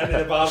accent into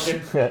the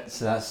bargain.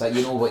 So that's like,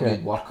 you know what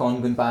you'd work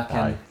on going back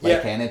in,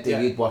 like Kennedy,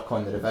 you'd work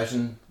on the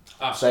revision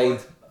side.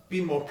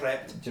 Being more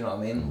prepped. Do you know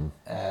what I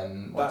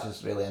mean? Which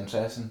is really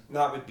interesting.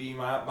 That would be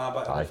my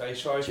bit of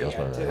advice for us to get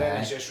into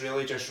it. Is just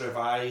really just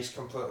revise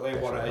completely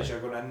what it is you're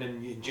going in,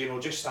 and you know,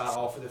 just start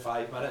off with the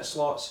 5-minute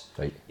slots.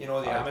 Right. You know,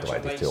 the amateur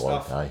night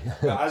stuff.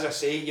 But as I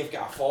say, you've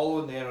got a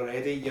following there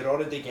already. You're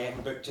already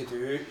getting booked to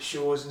do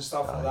shows and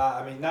stuff like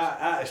that. I mean,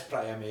 that is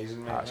pretty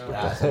amazing, mate.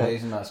 That's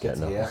amazing. That's good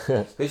to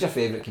hear. Who's your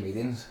favourite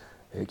comedians?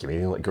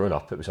 Comedian, like growing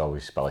up, it was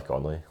always Billy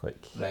Connolly,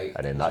 like,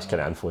 and then that's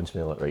kind of influenced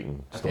me, like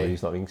writing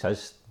stories. Not I mean,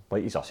 his,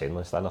 like he's a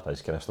saying, stand up,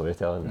 his kind of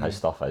storytelling, his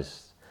stuff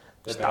is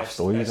stuff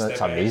stories, and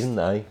it's amazing,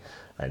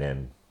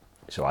 and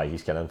so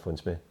he's kind of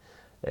influenced me.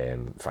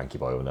 Frankie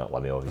Boyle and that,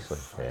 Lemmy, obviously.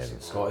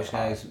 Scottish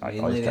guys,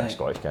 mainly.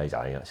 Scottish guys,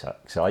 that's it.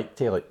 Because I like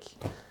to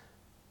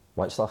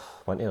want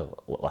to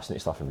listen to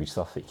stuff and read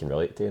stuff that you can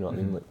relate to. You know what I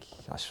mean? Like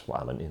that's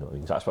what I'm into. You know what I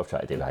mean? So that's what I've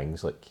tried to do with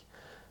Hings, like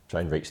try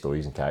and write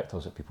stories and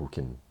characters that people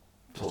can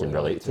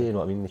relate to. You know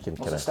what I mean? They can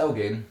kind of still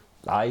good.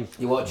 Aye.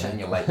 You watch it and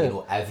you're like, you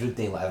know every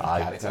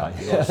character.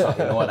 You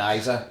know an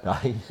Isa.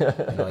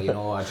 You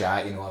know a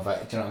Jack. You know a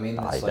Vic. Do you know what I mean?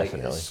 It's like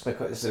definitely. It's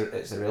because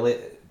it's really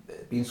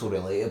being so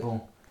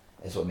relatable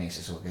is what makes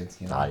it so good.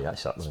 You know?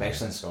 That's certainly.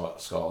 Especially in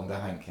Scotland,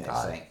 I think it's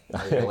like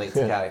you relate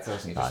to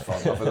characters and you just fall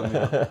in love with them.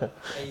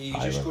 You know?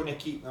 Are you just going to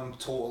keep them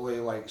totally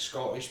like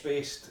Scottish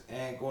based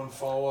going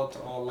forward,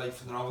 or like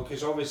for the novel?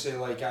 Because obviously,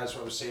 like as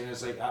what I was saying,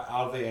 is like,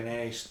 are they in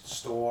any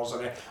stores?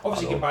 Or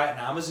obviously, you can buy it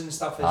on Amazon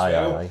stuff as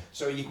well,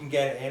 so you can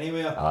get it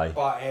anywhere.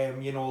 But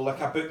you know, like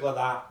a book like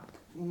that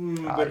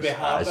would be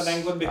hard in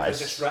England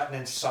because it's written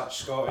in such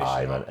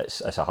Scottish. Man,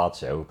 it's a hard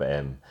sell. But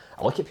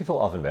I look at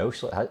people at Irvin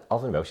Welsh. Like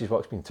Irvin Welsh's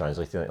work's been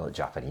translated into like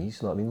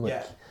Japanese. You know what I mean? Like,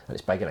 and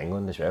it's big in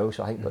England as well.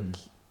 So I think like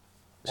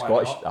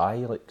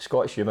Scottish, like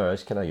Scottish humour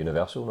is kind of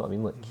universal. You know what I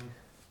mean? Like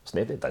it's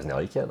nobody doesn't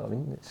like it. You know what I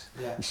mean?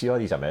 You see all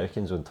these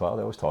Americans on Twitter.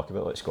 They always talk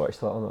about like Scottish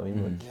Twitter. You know what I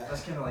mean? Like,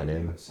 that's kind of like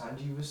what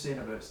Sanji was saying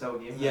about Still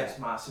Game. It's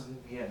massive in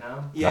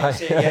Vietnam.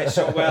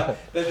 So well,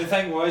 the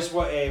thing was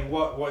what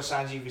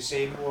Sanji was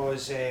saying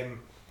was.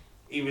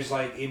 He was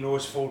like, he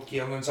knows Ford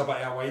Kierland's a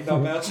bit of a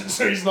wind-up merchant,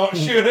 so he's not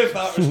sure if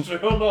that was true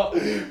or not.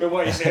 But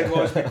what he said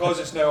was, because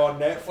it's now on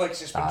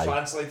Netflix, it's been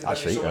translated into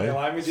so many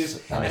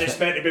languages, and it's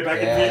meant to be big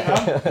in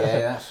Vietnam. Yeah,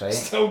 that's right.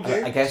 Still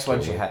good. I guess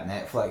once you hit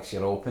Netflix,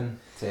 you're open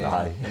to, you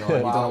know, you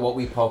don't know what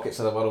wee pockets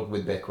of the world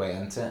would be quite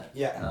into it.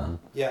 Yeah.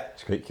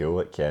 It's quite cool,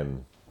 like,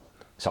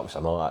 something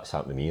similar like that's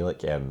happened to me,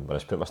 like, when I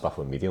was putting my stuff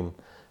on Medium,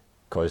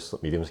 because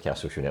like, Medium's a kind of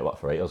social network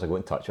for writers, I got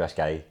in touch with this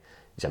guy,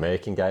 he's an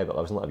American guy, but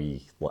lives in like a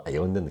wee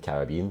island in the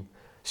Caribbean.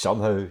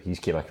 Somehow he's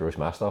came across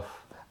my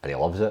stuff and he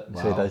loves it,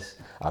 so he does.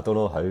 I don't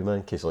know how,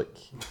 man, because like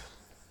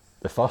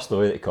the first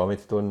story that he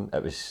commented on,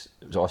 it was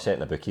all set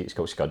in a bookie. It's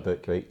called Scud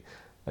Book, right?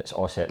 It's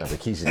all set in a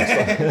bookies in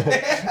Easter.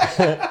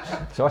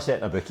 It's all set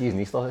in a bookies in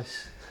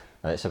Easterhouse,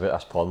 and it's about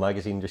this porn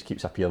magazine just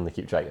keeps appearing. They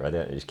keep trying to get rid of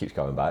it, and it just keeps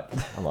coming back.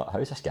 I'm like,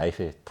 how's this guy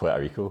from Puerto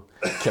Rico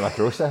came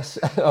across this?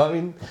 You know what I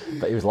mean?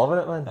 But he was loving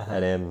it, man,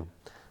 and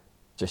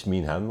just me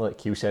and him, like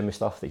he'll send me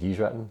stuff that he's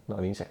written. You know what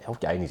I mean? He's like an old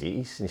guy in his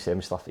 80s, and he sends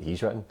me stuff that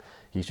he's written.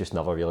 He's just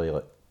never really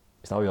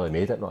he's not really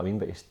made it. You know what I mean?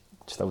 But he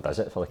still does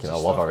it for like a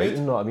love of writing.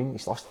 You know what I mean?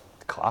 He's lost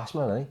the class,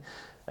 man,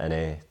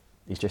 and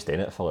he's just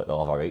in it for like the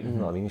love of writing. You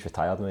know what I mean? He's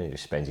retired now. He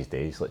just spends his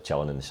days like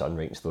chilling in the sun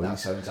writing stories. That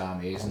sounds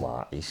amazing.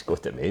 Like, he's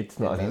got it made.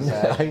 You know what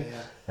I mean?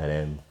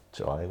 And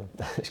so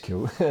it's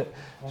cool. Okay.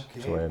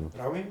 So,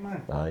 brilliant,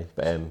 man. But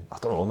I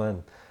don't know,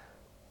 man.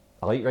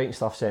 I like writing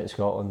stuff set in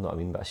Scotland, you know what I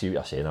mean? But I see what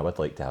you're saying. I would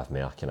like to have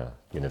more kind of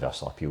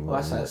universal appeal.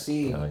 Well, that's it.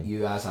 See,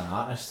 you as an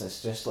artist,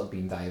 it's just like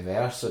being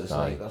diverse. So it's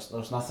like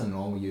there's nothing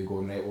wrong with you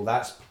going, right, well,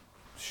 that's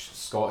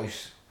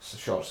Scottish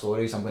short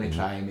stories. I'm going to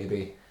try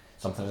maybe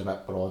something a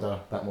bit broader,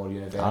 a bit more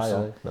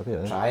universal.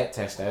 Try it,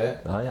 test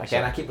it out.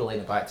 Again, I keep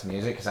relating it back to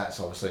music because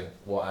that's obviously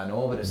what I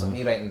know. But it's like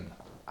me writing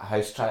a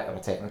house track or a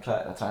techno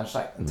track or a trance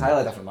track,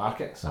 entirely different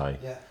markets.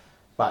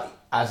 But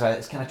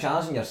it's kind of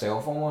challenging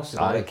yourself almost.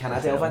 Like, can I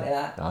delve into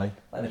that?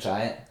 Let me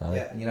try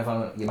it. You never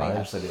know, you might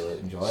actually really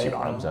enjoy it.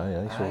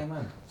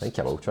 Man. I think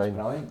I will try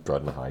and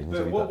broaden the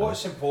horizons. But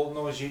what's important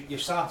though is you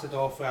started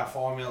off with a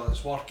formula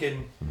that's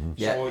working,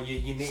 so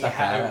you need to hit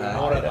out with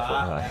more of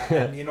that.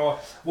 And you know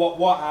what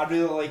I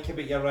really like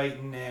about your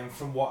writing,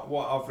 from what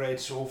I've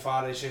read so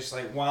far, is just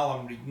like while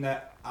I'm reading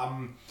it,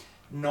 I'm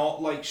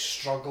not like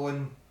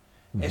struggling.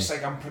 It's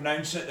like I'm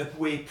pronouncing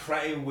it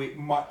pretty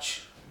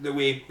much the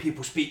way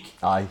people speak.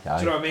 Do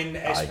you know what I mean?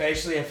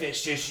 Especially if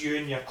it's just you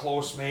and your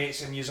close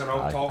mates and you're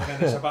all talking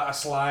and it's a bit of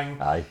slang.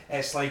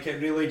 It's like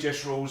it really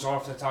just rolls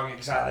off the tongue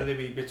exactly the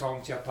way you'd be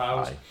talking to your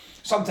pals.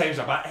 Sometimes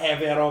a bit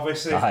heavier,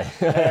 obviously.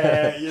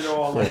 You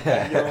know,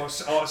 like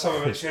some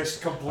of it's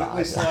just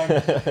completely slang.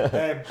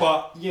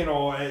 But you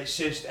know,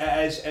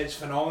 it's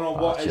phenomenal.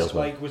 What is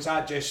like? Was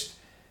that just,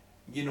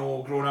 you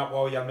know, growing up with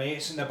all your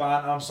mates in the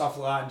banter and stuff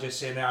like that, and just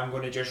saying, I'm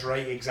going to just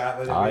write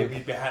exactly the way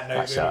we'd be hitting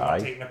out there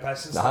and taking the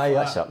piss and stuff like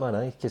that? That's it,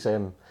 man, because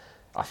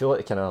I feel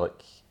like kind of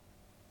like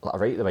like I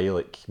write the way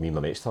like me and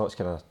my mates thought.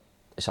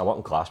 It's a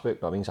working class book,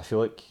 but it means I feel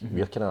like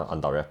we're kind of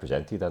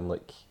underrepresented in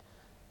like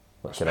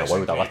kind of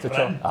world of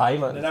literature. Aye,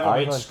 man.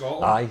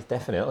 Aye,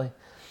 definitely.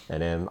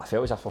 And I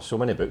felt as if there's so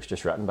many books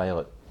just written by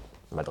like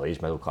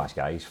middle-aged, middle-class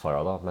guys for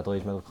other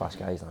middle-aged, middle-class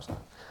guys. And I was like,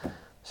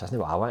 this isn't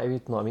what I want to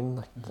read. You know what I mean?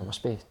 Like, there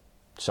must be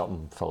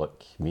something for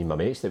like me and my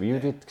mates that we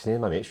would read, because none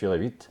of my mates really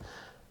read.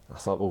 I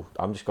thought, well,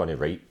 I'm just going to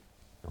write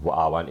what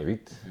I want to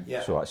read.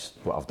 Yeah. So that's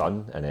what I've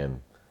done,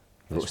 and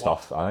wrote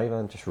stuff.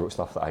 Just wrote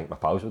stuff that I think my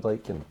pals would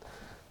like, and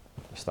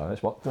it's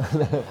worked.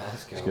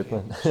 It's good,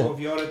 man. So have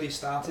you already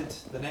started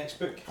the next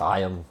book? I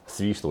am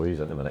 3 stories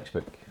into my next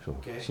book, so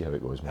see how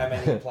it goes, man. How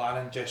many are you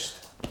planning?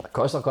 Just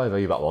because they're going to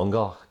be a wee bit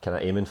longer, kind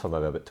of aiming for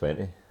maybe about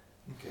 20. Okay.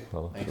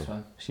 Well, nice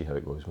one. See how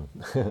it goes, man.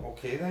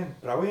 Okay then,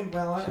 brilliant.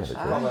 Well, that's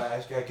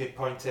a good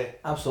point to.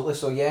 Absolutely.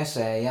 So yes,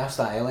 you asked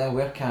that earlier.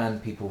 Where can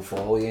people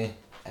follow you?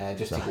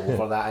 Just to go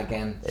over that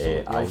again.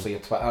 So obviously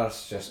your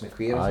Twitter's just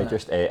McQueer. Aye,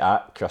 just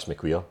at Chris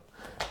McQueer.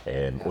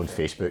 On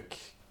Facebook,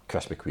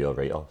 Chris McQueer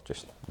writer.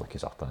 Just look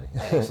us up.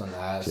 Excellent.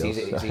 It's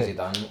easy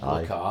done.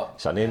 Look it up.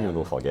 It's a name you'll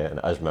not forget, and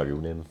it is my real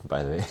name,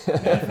 by the way.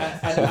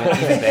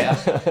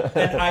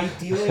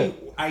 And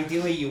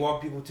ideally, you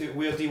want people to.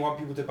 Where do you want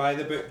people to buy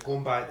the book? Go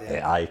and buy it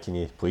there. Can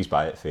you please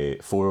buy it for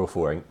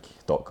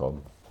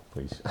 404inc.com,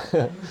 please?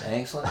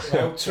 Excellent.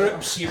 Well,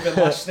 troops, you've been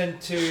listening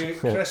to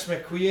Chris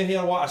McQueer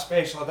here. What a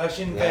special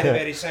edition! Very,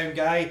 very sound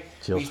guy.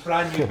 Cheers. His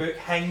brand new book,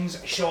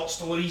 Hings, short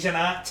stories and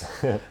that.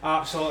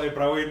 Absolutely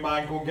brilliant,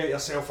 man. Go and get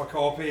yourself a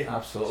copy.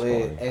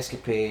 Absolutely.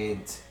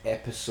 Escapade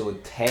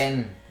episode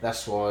 10.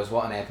 This was,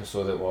 what an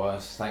episode it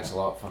was. Thanks a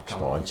lot for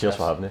coming. Cheers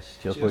for having us.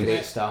 Cheers, boys.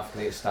 Great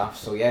stuff.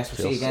 So yes,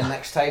 we'll see you again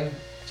next time.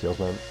 Cheers,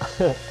 man.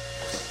 Until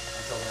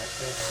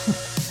next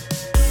time.